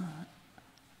welcome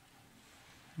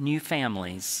new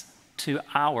families to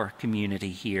our community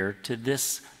here, to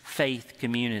this faith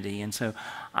community. And so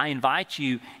I invite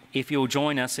you, if you'll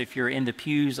join us, if you're in the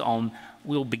pews,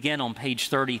 we'll begin on page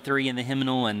 33 in the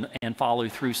hymnal and follow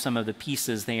through some of the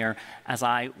pieces there as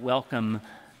I welcome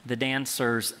the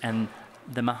dancers and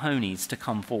the Mahoneys to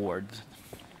come forward.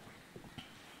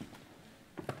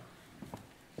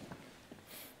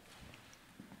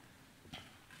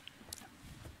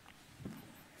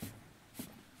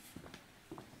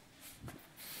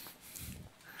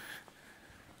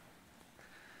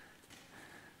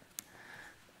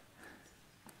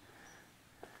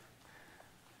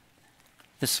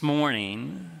 This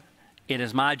morning, it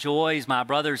is my joy, my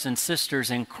brothers and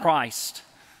sisters in Christ,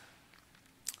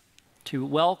 to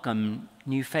welcome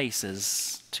new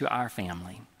faces to our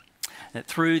family. That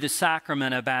through the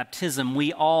sacrament of baptism,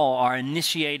 we all are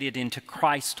initiated into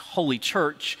Christ's holy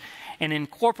church and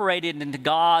incorporated into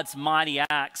God's mighty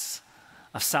acts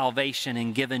of salvation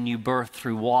and given new birth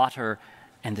through water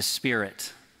and the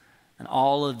Spirit. And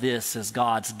all of this is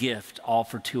God's gift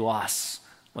offered to us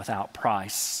without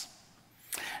price.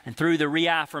 And through the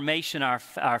reaffirmation of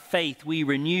our faith, we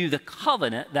renew the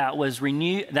covenant that was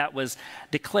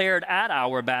declared at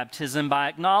our baptism by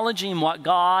acknowledging what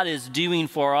God is doing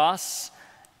for us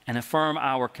and affirm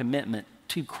our commitment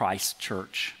to Christ's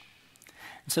church.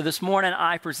 And so this morning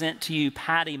I present to you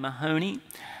Patty Mahoney,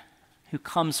 who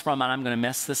comes from, and I'm going to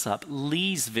mess this up,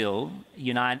 Leesburg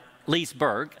United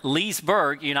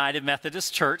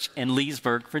Methodist Church in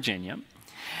Leesburg, Virginia.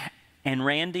 And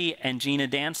Randy and Gina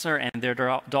Dancer and their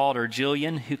daughter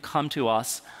Jillian, who come to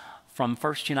us from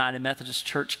First United Methodist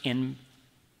Church in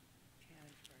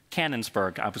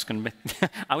Cannonsburg. I was going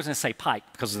to say Pike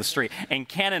because of the street. In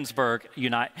Cannonsburg,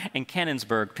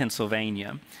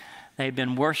 Pennsylvania. They've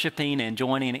been worshiping and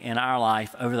joining in our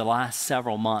life over the last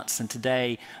several months, and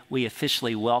today we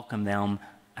officially welcome them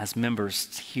as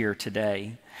members here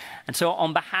today. And so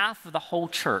on behalf of the whole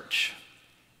church,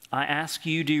 I ask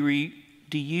you,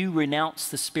 do you renounce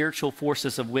the spiritual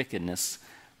forces of wickedness,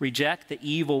 reject the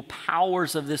evil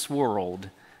powers of this world,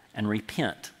 and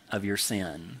repent of your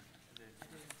sin?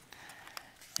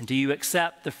 And do you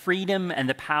accept the freedom and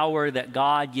the power that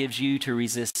God gives you to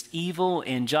resist evil,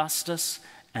 injustice,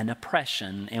 and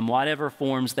oppression in whatever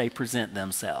forms they present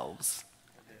themselves?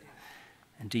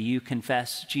 And do you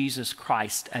confess Jesus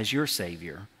Christ as your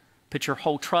Savior, put your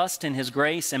whole trust in His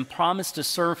grace, and promise to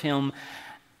serve Him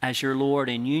as your Lord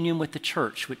in union with the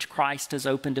church, which Christ has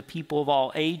opened to people of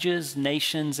all ages,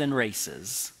 nations, and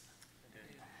races?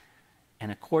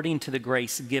 And according to the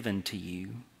grace given to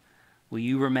you, will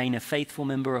you remain a faithful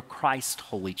member of Christ's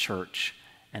holy church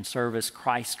and serve as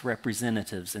Christ's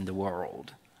representatives in the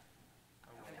world?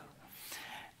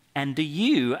 And do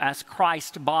you, as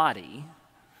Christ's body,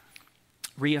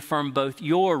 reaffirm both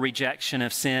your rejection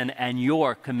of sin and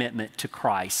your commitment to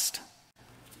Christ?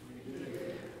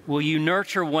 Will you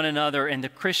nurture one another in the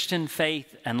Christian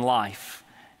faith and life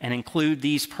and include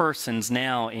these persons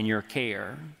now in your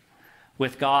care?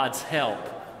 With God's help,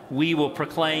 we will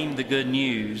proclaim the good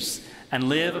news and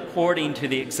live according to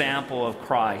the example of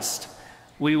Christ.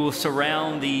 We will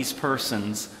surround these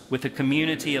persons with a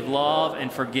community of love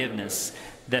and forgiveness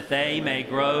that they may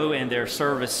grow in their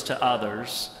service to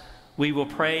others. We will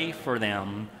pray for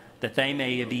them that they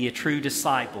may be true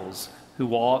disciples who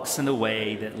walks in the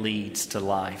way that leads to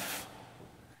life.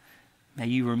 May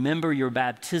you remember your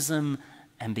baptism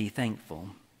and be thankful.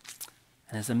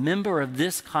 And as a member of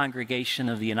this congregation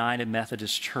of the United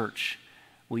Methodist Church,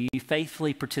 will you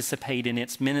faithfully participate in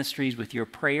its ministries with your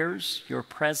prayers, your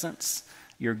presence,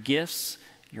 your gifts,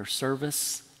 your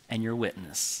service, and your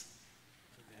witness?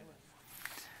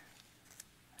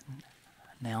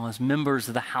 Now, as members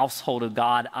of the household of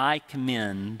God, I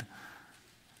commend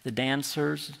the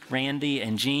dancers, Randy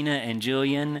and Gina and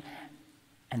Jillian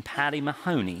and Patty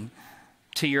Mahoney,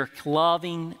 to your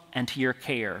loving and to your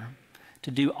care,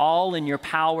 to do all in your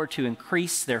power to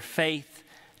increase their faith,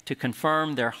 to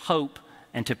confirm their hope,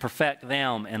 and to perfect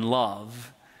them in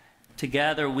love.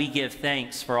 Together we give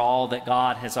thanks for all that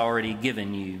God has already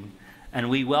given you, and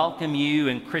we welcome you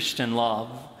in Christian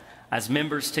love as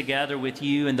members together with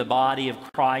you in the body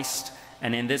of Christ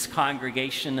and in this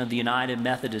congregation of the United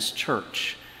Methodist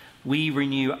Church. We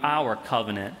renew our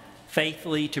covenant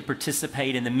faithfully to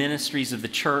participate in the ministries of the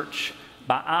church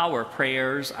by our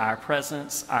prayers, our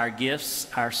presence, our gifts,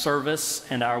 our service,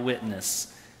 and our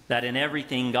witness, that in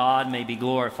everything God may be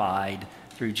glorified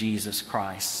through Jesus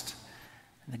Christ.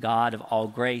 And the God of all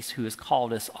grace, who has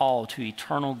called us all to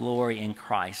eternal glory in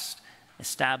Christ,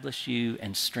 establish you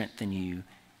and strengthen you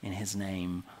in His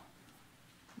name.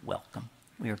 Welcome.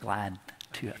 We are glad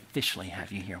to officially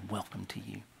have you here. Welcome to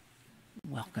you.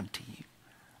 Welcome to you.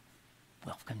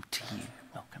 Welcome to you.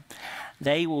 Welcome.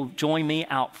 They will join me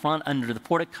out front under the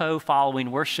portico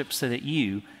following worship so that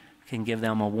you can give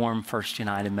them a warm First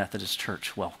United Methodist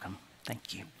Church welcome.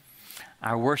 Thank you.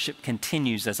 Our worship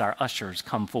continues as our ushers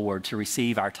come forward to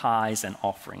receive our tithes and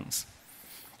offerings.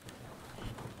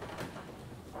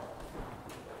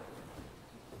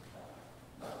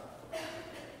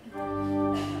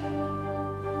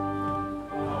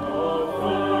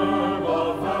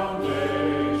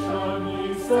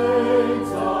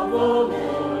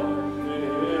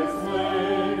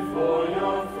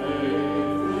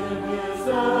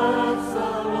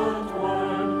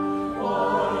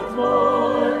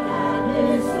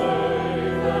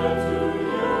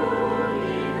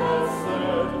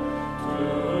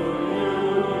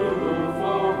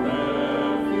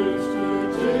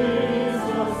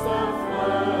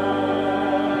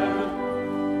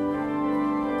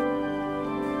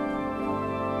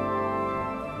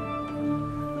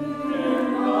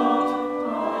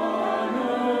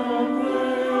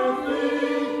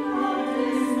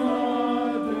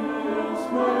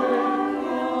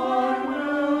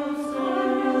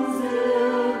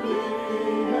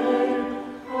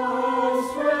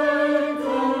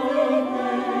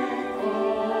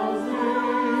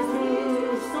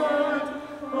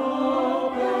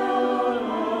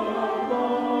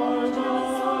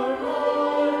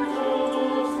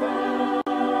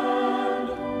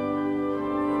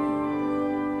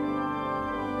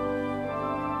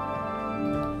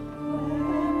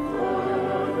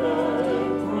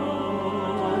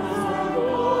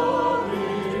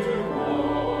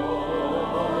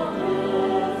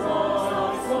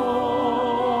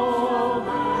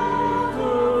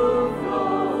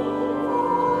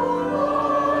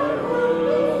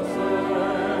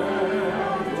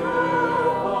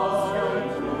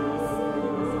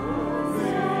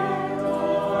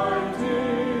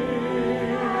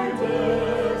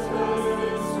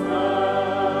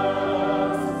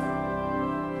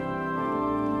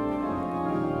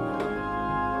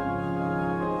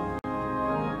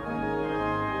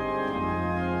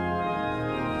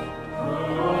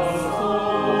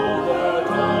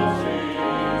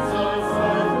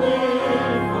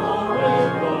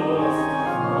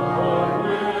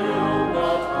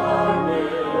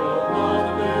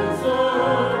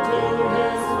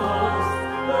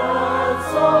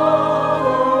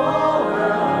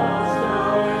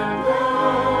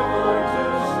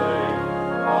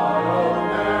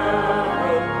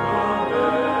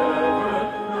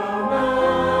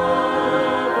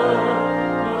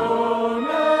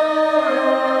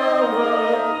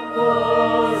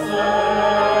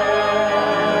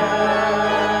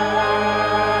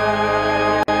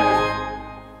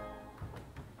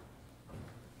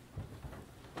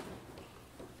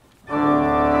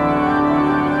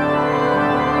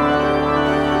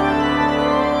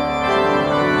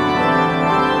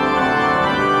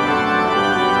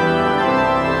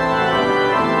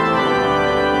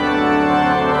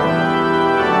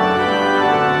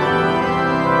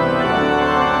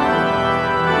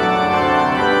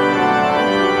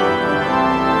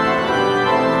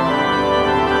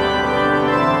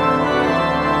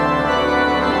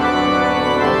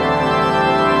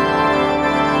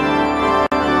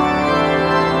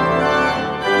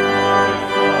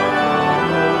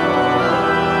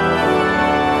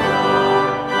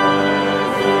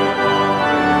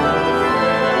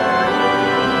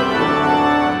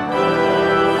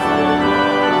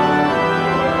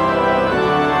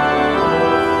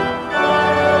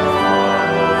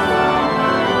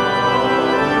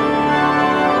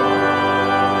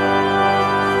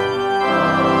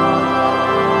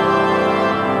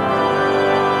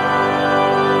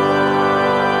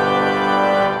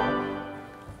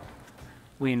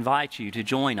 we invite you to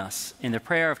join us in the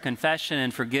prayer of confession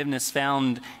and forgiveness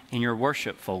found in your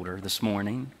worship folder this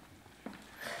morning.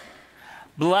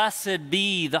 Blessed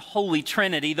be the Holy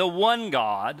Trinity, the one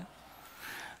God,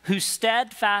 whose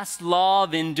steadfast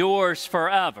love endures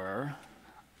forever.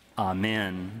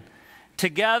 Amen.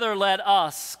 Together let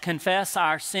us confess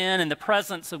our sin in the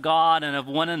presence of God and of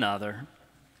one another.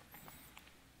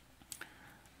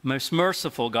 Most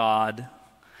merciful God,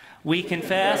 we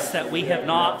confess that we have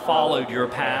not followed your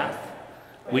path.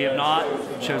 We have not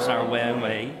chosen our own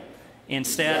way.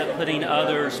 Instead of putting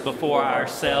others before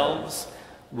ourselves,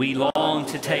 we long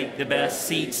to take the best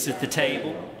seats at the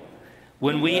table.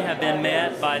 When we have been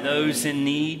met by those in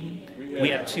need, we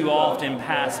have too often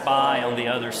passed by on the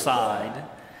other side.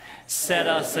 Set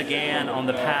us again on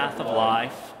the path of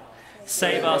life.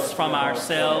 Save us from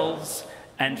ourselves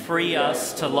and free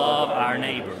us to love our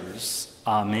neighbors.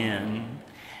 Amen.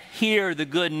 Hear the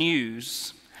good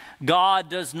news. God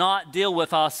does not deal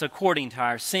with us according to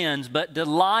our sins, but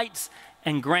delights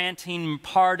in granting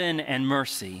pardon and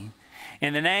mercy.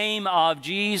 In the name of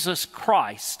Jesus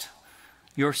Christ,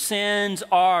 Your sins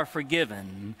are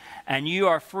forgiven, and you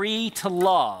are free to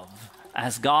love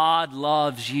as God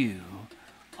loves you.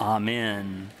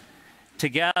 Amen.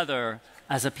 Together,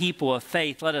 as a people of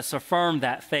faith, let us affirm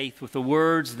that faith with the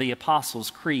words of the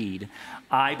Apostles' Creed.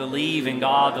 I believe in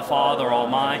God the Father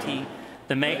Almighty,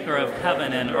 the maker of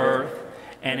heaven and earth,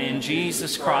 and in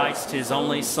Jesus Christ, his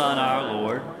only Son, our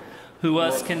Lord, who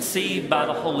was conceived by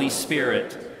the Holy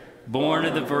Spirit, born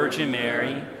of the Virgin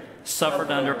Mary, suffered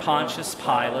under Pontius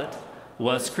Pilate,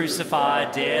 was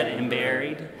crucified, dead, and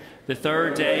buried. The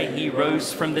third day he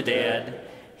rose from the dead.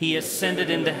 He ascended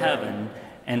into heaven,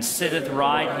 and sitteth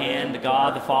right hand of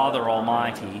God the Father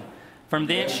Almighty. From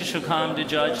thence he shall come to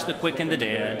judge the quick and the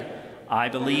dead. I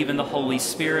believe in the Holy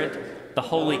Spirit, the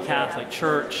Holy Catholic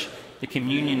Church, the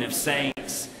communion of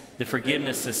saints, the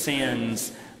forgiveness of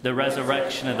sins, the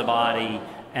resurrection of the body,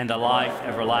 and the life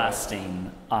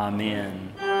everlasting.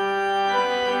 Amen.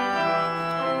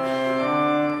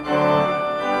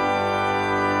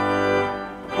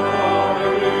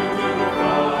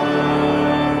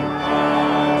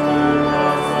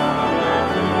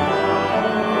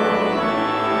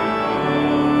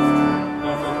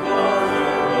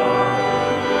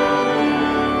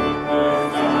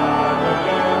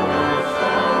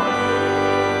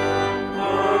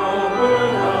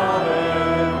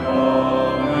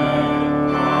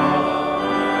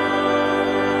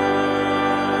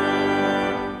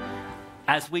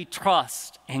 As we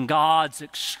trust in God's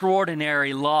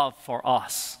extraordinary love for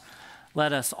us,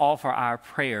 let us offer our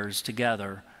prayers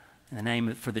together in the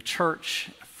name for the church,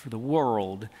 for the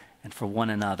world, and for one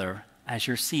another. As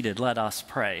you're seated, let us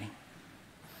pray.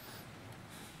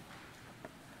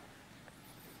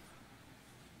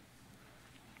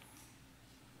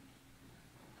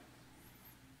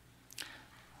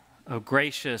 O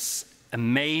gracious,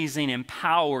 amazing,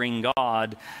 empowering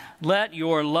God, let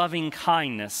your loving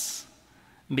kindness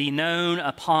be known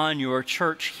upon your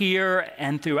church here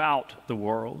and throughout the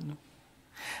world.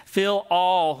 Fill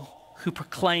all who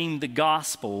proclaim the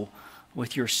gospel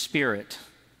with your Spirit,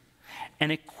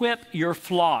 and equip your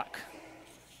flock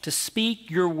to speak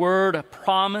your word of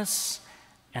promise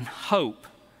and hope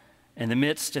in the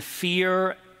midst of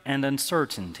fear and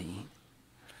uncertainty.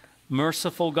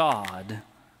 Merciful God,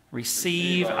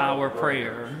 receive our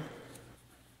prayer.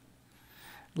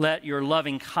 Let your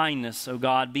loving kindness, O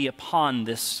God, be upon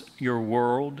this, your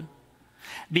world.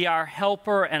 Be our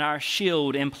helper and our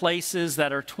shield in places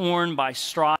that are torn by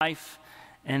strife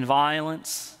and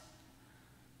violence.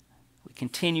 We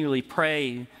continually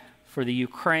pray for the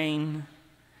Ukraine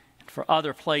and for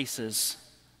other places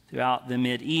throughout the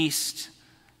Mideast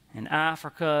and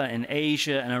Africa and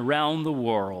Asia and around the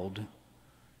world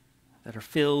that are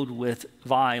filled with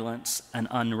violence and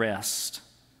unrest.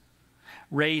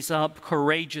 Raise up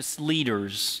courageous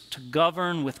leaders to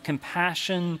govern with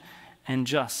compassion and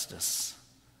justice.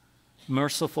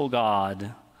 Merciful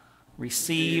God,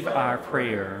 receive our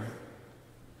prayer.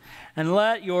 And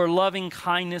let your loving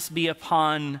kindness be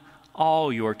upon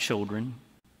all your children.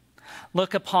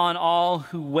 Look upon all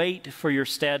who wait for your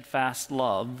steadfast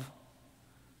love.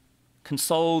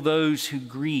 Console those who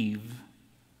grieve.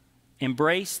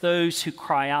 Embrace those who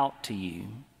cry out to you.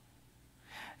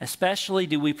 Especially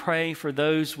do we pray for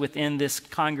those within this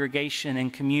congregation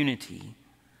and community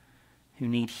who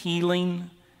need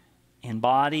healing in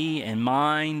body and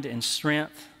mind and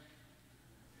strength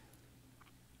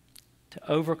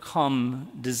to overcome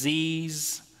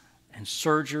disease and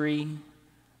surgery,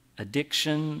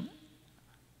 addiction,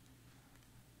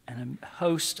 and a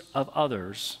host of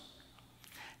others.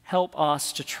 Help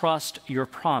us to trust your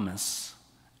promise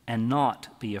and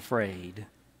not be afraid.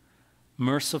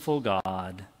 Merciful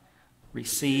God,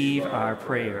 receive our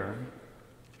prayer.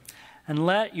 And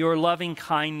let your loving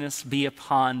kindness be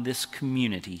upon this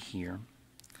community here.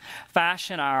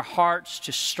 Fashion our hearts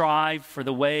to strive for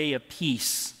the way of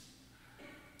peace.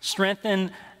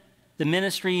 Strengthen the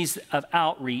ministries of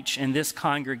outreach in this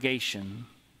congregation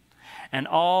and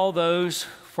all those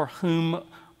for whom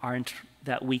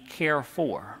that we care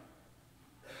for.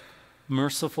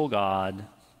 Merciful God,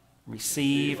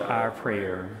 receive our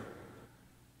prayer.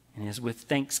 And it is with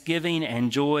thanksgiving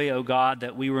and joy, O God,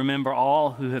 that we remember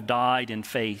all who have died in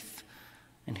faith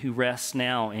and who rest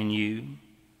now in you.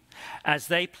 As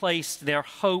they placed their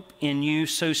hope in you,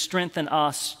 so strengthen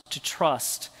us to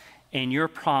trust in your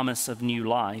promise of new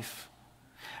life.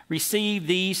 Receive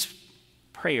these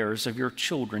prayers of your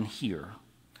children here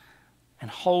and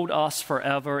hold us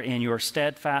forever in your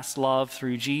steadfast love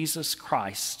through Jesus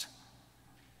Christ.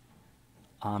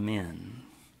 Amen.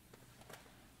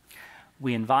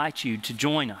 We invite you to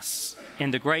join us in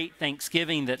the great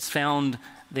thanksgiving that's found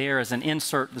there as an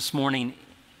insert this morning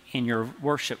in your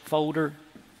worship folder.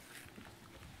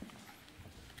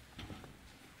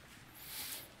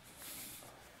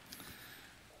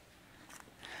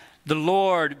 The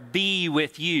Lord be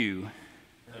with you.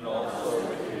 And also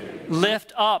with you.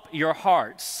 Lift up your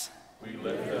hearts. We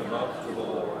lift them up to the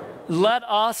Lord. Let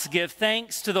us give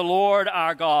thanks to the Lord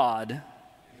our God.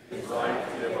 It is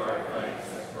right to give our thanks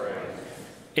and praise.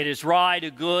 It is right,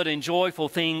 a good and joyful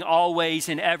thing, always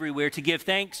and everywhere, to give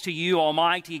thanks to you,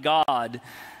 Almighty God,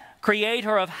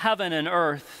 Creator of heaven and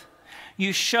earth.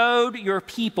 You showed your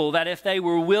people that if they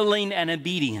were willing and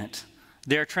obedient,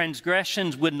 their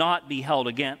transgressions would not be held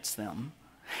against them.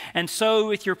 And so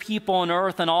with your people on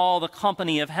earth and all the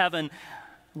company of heaven,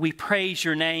 we praise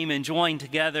your name and join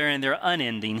together in their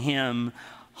unending hymn,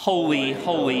 Holy,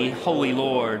 holy, holy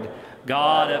Lord,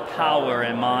 God of power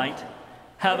and might.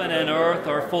 Heaven and earth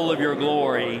are full of your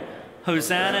glory.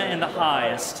 Hosanna in the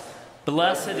highest.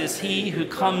 Blessed is he who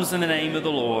comes in the name of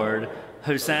the Lord.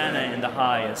 Hosanna in the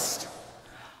highest.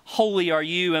 Holy are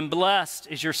you, and blessed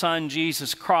is your Son,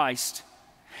 Jesus Christ.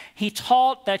 He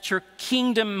taught that your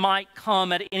kingdom might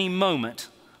come at any moment,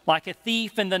 like a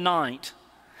thief in the night.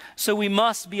 So we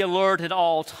must be alert at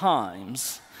all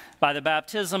times. By the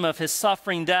baptism of his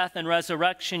suffering, death, and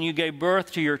resurrection, you gave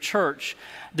birth to your church,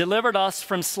 delivered us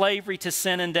from slavery to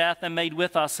sin and death, and made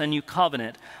with us a new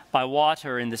covenant by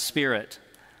water and the Spirit.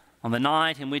 On the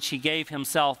night in which he gave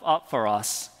himself up for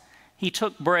us, he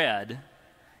took bread.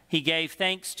 He gave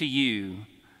thanks to you.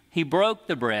 He broke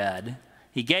the bread.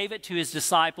 He gave it to his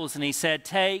disciples, and he said,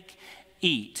 "Take,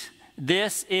 eat.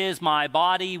 This is my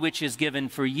body, which is given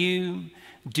for you.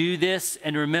 Do this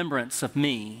in remembrance of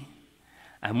me."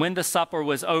 And when the supper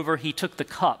was over, he took the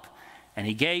cup, and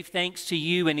he gave thanks to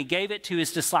you, and he gave it to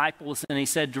his disciples, and he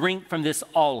said, "Drink from this,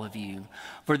 all of you.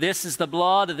 For this is the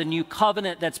blood of the new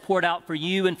covenant that's poured out for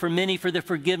you and for many for the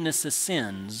forgiveness of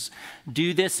sins.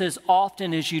 Do this as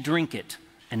often as you drink it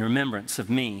in remembrance of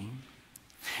me."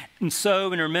 And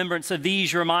so, in remembrance of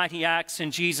these your mighty acts in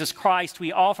Jesus Christ,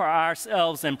 we offer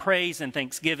ourselves in praise and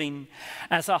thanksgiving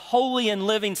as a holy and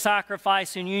living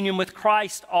sacrifice in union with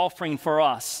Christ offering for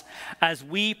us, as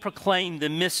we proclaim the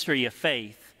mystery of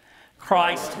faith.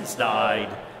 Christ has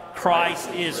died. Christ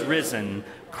is risen.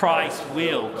 Christ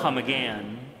will come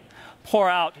again. Pour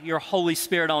out your Holy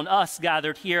Spirit on us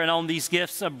gathered here and on these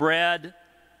gifts of bread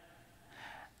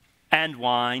and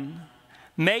wine.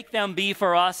 Make them be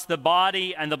for us the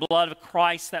body and the blood of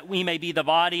Christ, that we may be the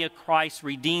body of Christ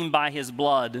redeemed by his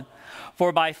blood.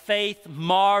 For by faith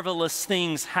marvelous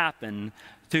things happen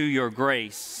through your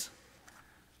grace.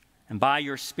 And by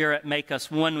your Spirit make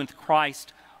us one with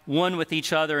Christ, one with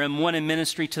each other, and one in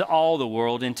ministry to all the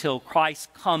world, until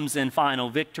Christ comes in final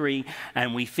victory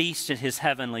and we feast at his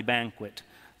heavenly banquet.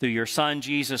 Through your Son,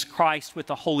 Jesus Christ, with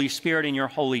the Holy Spirit in your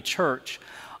holy church,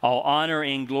 all honor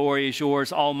and glory is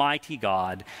yours, Almighty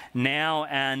God, now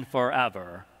and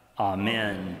forever.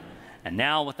 Amen. And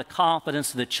now, with the confidence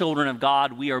of the children of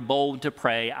God, we are bold to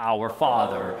pray, Our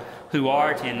Father, who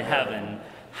art in heaven,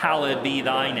 hallowed be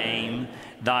thy name.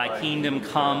 Thy kingdom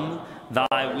come,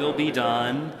 thy will be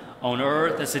done, on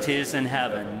earth as it is in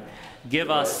heaven.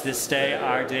 Give us this day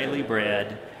our daily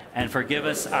bread, and forgive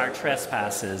us our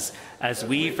trespasses, as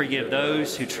we forgive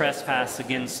those who trespass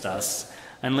against us.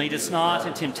 And lead us not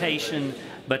into temptation,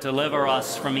 but deliver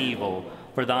us from evil.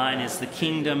 For thine is the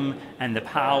kingdom, and the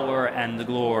power, and the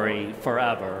glory,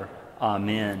 forever.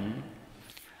 Amen.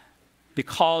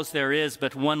 Because there is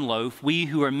but one loaf, we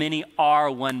who are many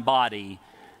are one body,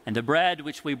 and the bread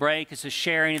which we break is a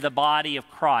sharing of the body of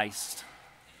Christ.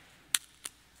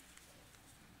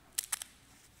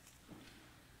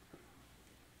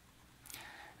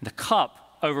 The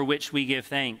cup over which we give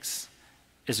thanks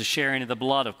is a sharing of the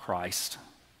blood of Christ.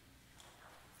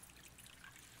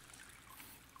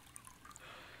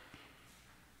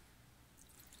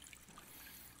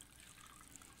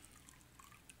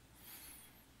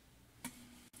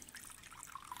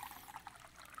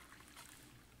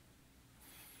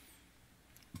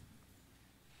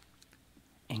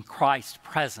 In Christ's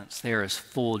presence, there is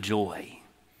full joy.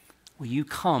 Will you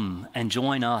come and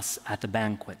join us at the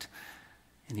banquet?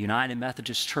 In the United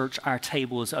Methodist Church, our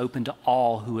table is open to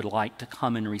all who would like to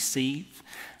come and receive.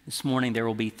 This morning, there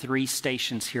will be 3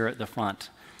 stations here at the front.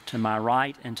 To my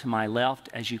right and to my left,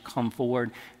 as you come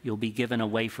forward, you'll be given a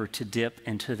wafer to dip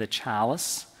into the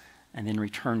chalice and then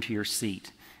return to your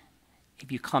seat.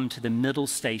 If you come to the middle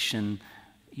station,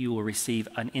 you will receive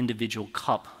an individual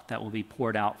cup that will be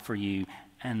poured out for you,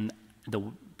 and the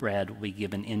bread will be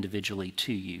given individually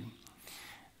to you.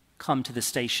 Come to the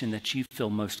station that you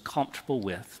feel most comfortable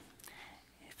with.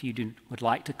 If you would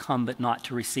like to come but not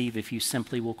to receive, if you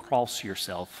simply will cross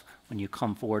yourself When you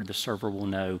come forward, the server will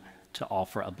know to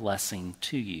offer a blessing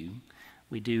to you.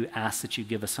 We do ask that you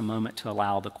give us a moment to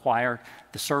allow the choir,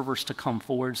 the servers to come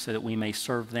forward so that we may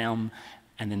serve them,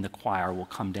 and then the choir will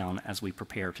come down as we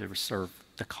prepare to serve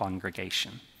the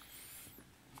congregation.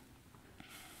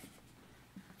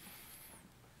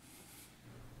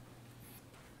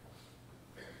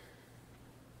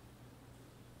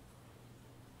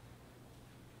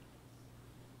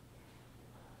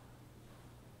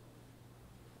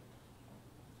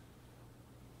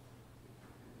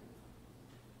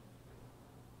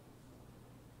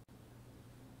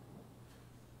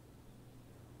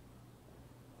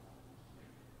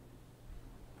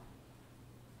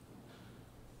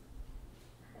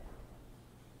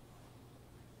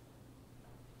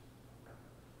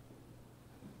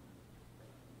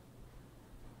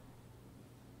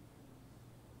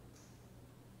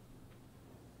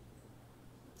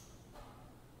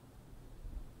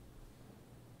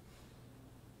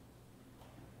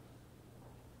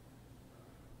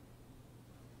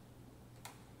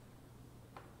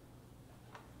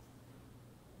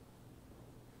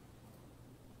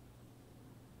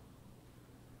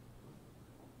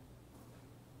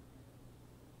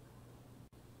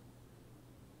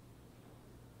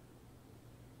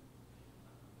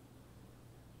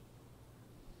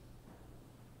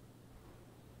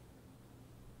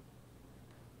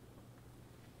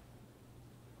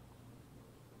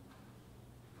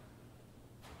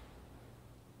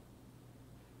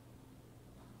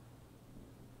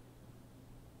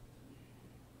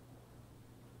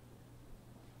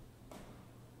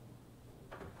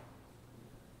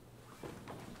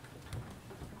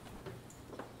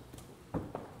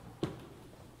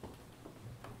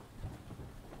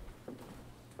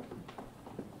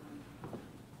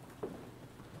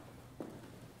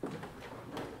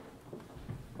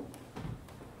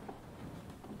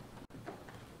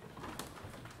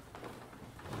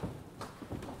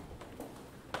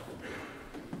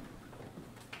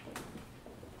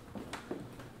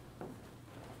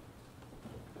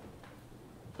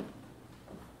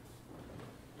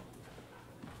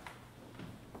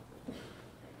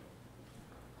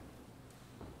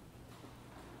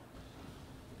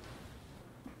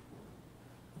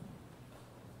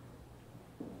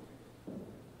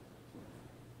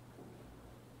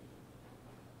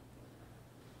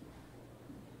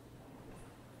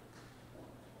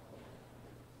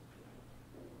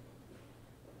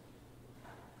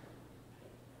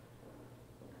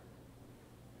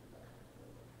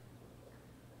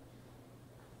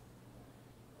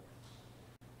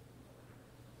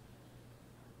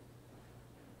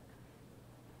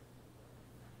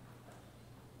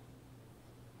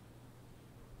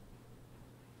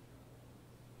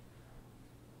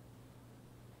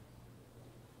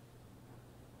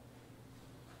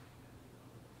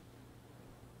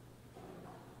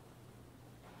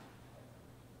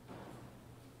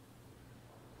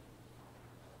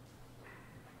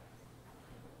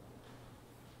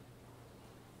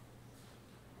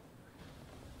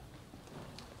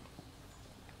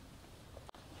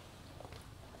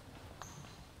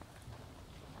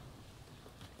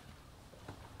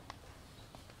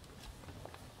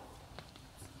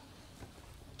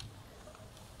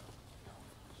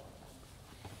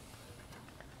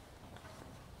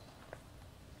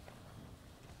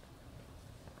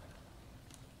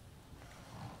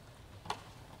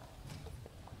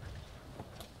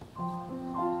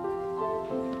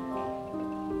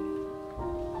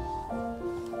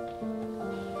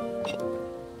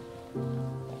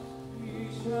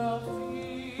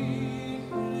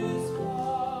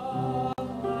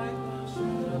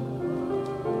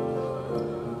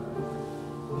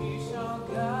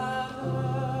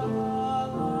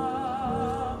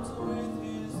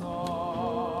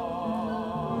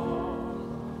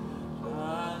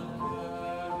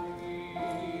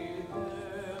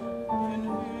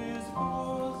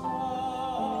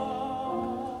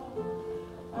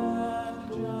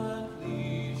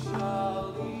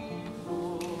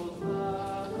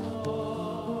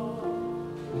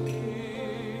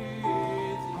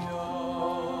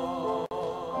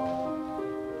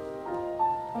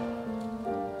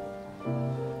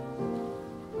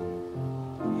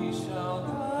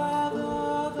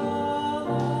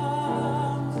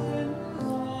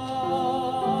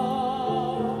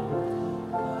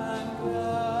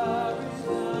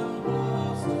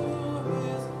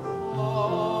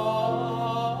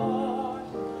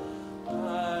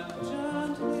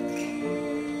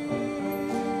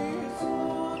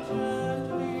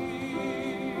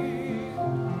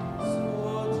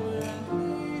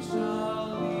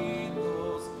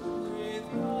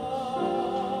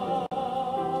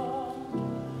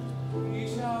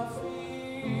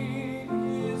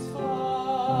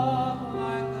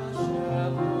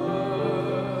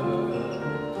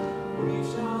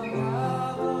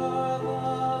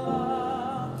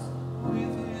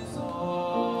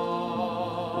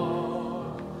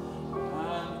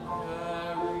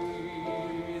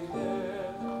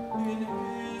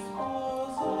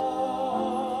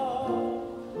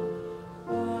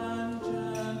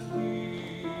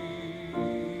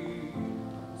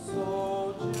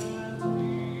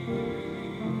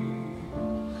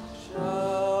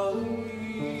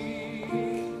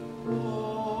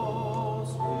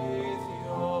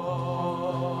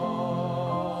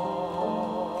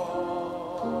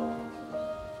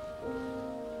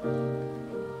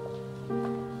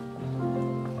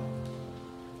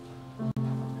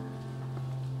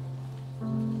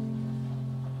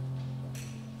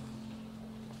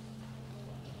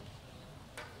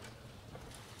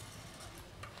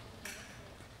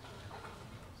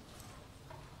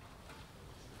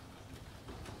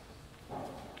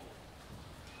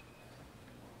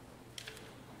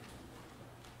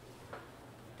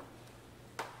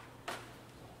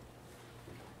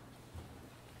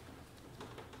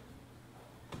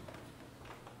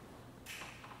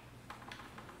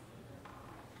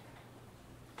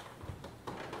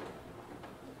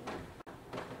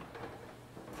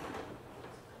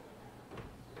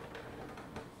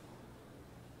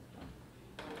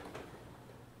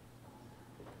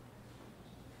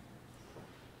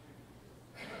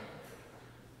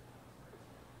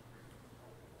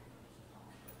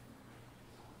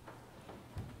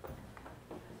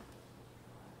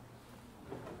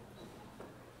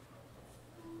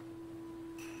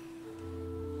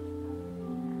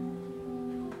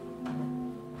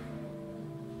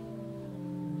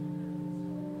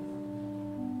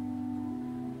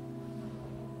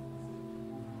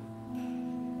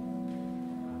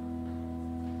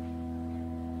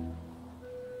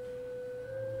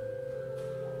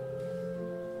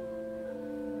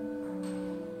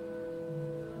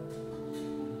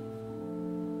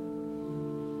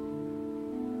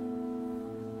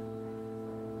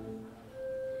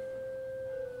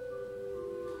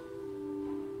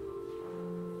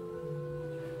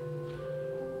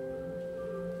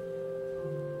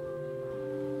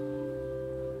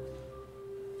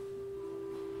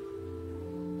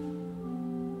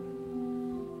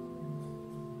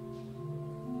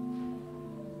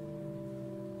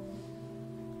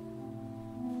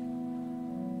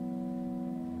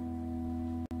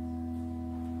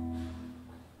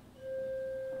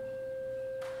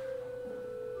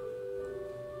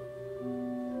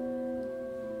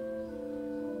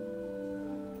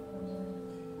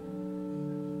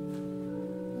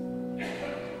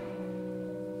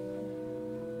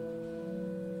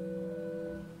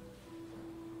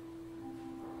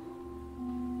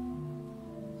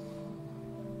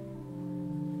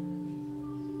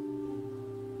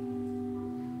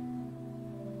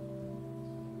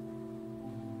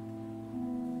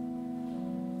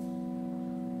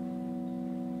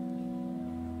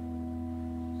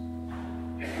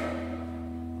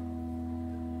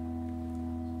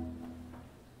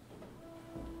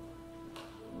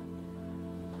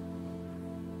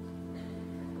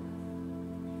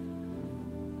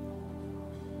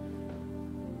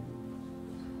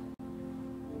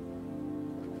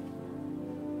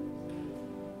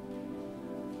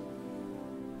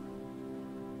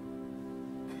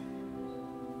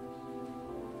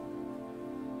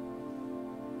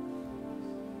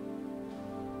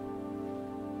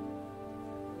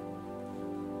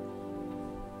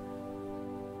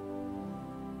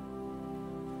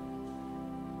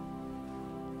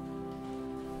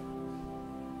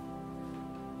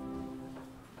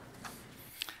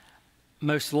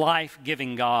 Most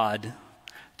life-giving God,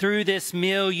 through this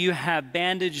meal you have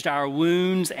bandaged our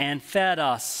wounds and fed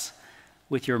us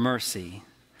with your mercy.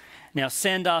 Now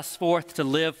send us forth to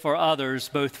live for others,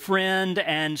 both friend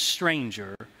and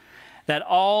stranger, that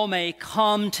all may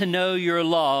come to know your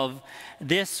love.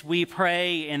 This we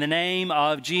pray in the name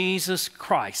of Jesus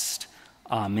Christ.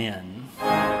 Amen.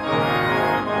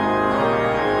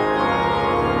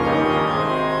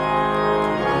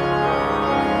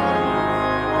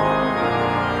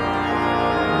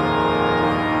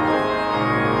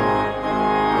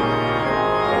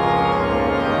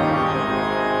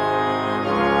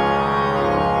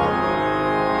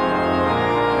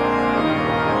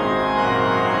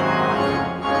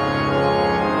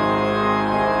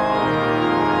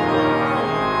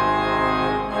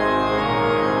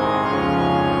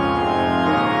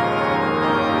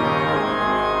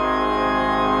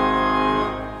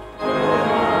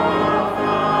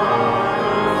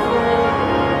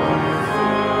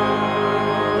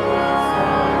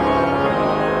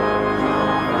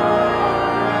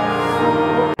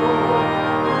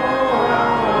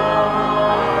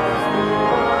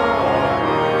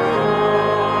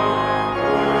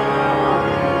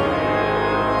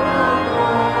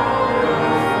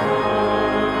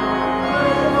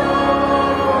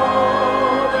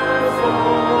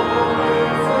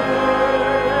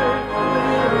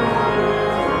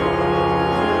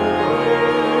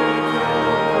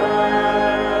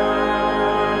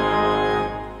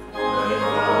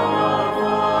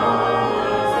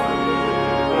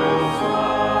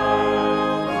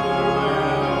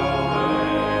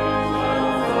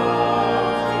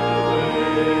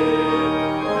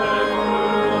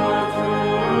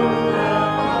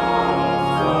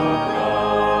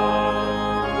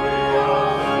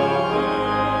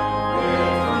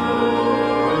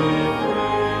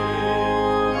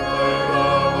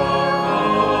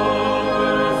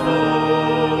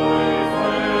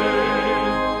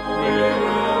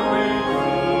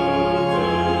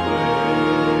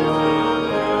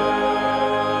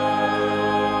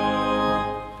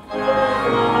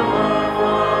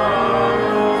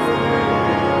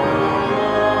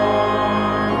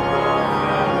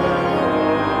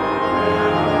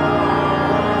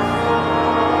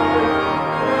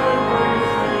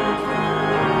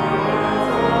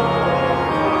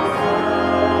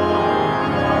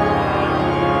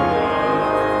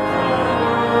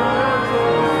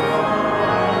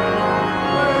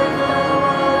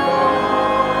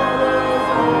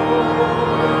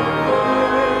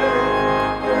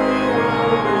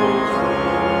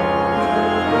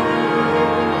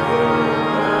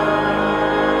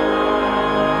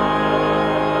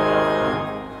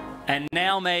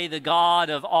 now may the God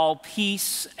of all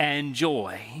peace and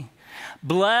joy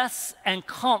bless and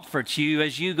comfort you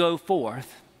as you go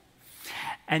forth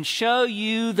and show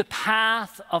you the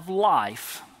path of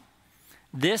life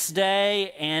this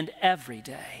day and every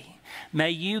day.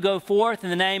 May you go forth in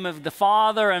the name of the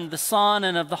Father and the Son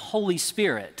and of the Holy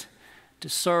Spirit to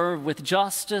serve with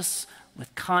justice,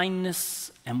 with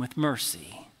kindness, and with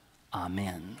mercy.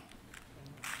 Amen.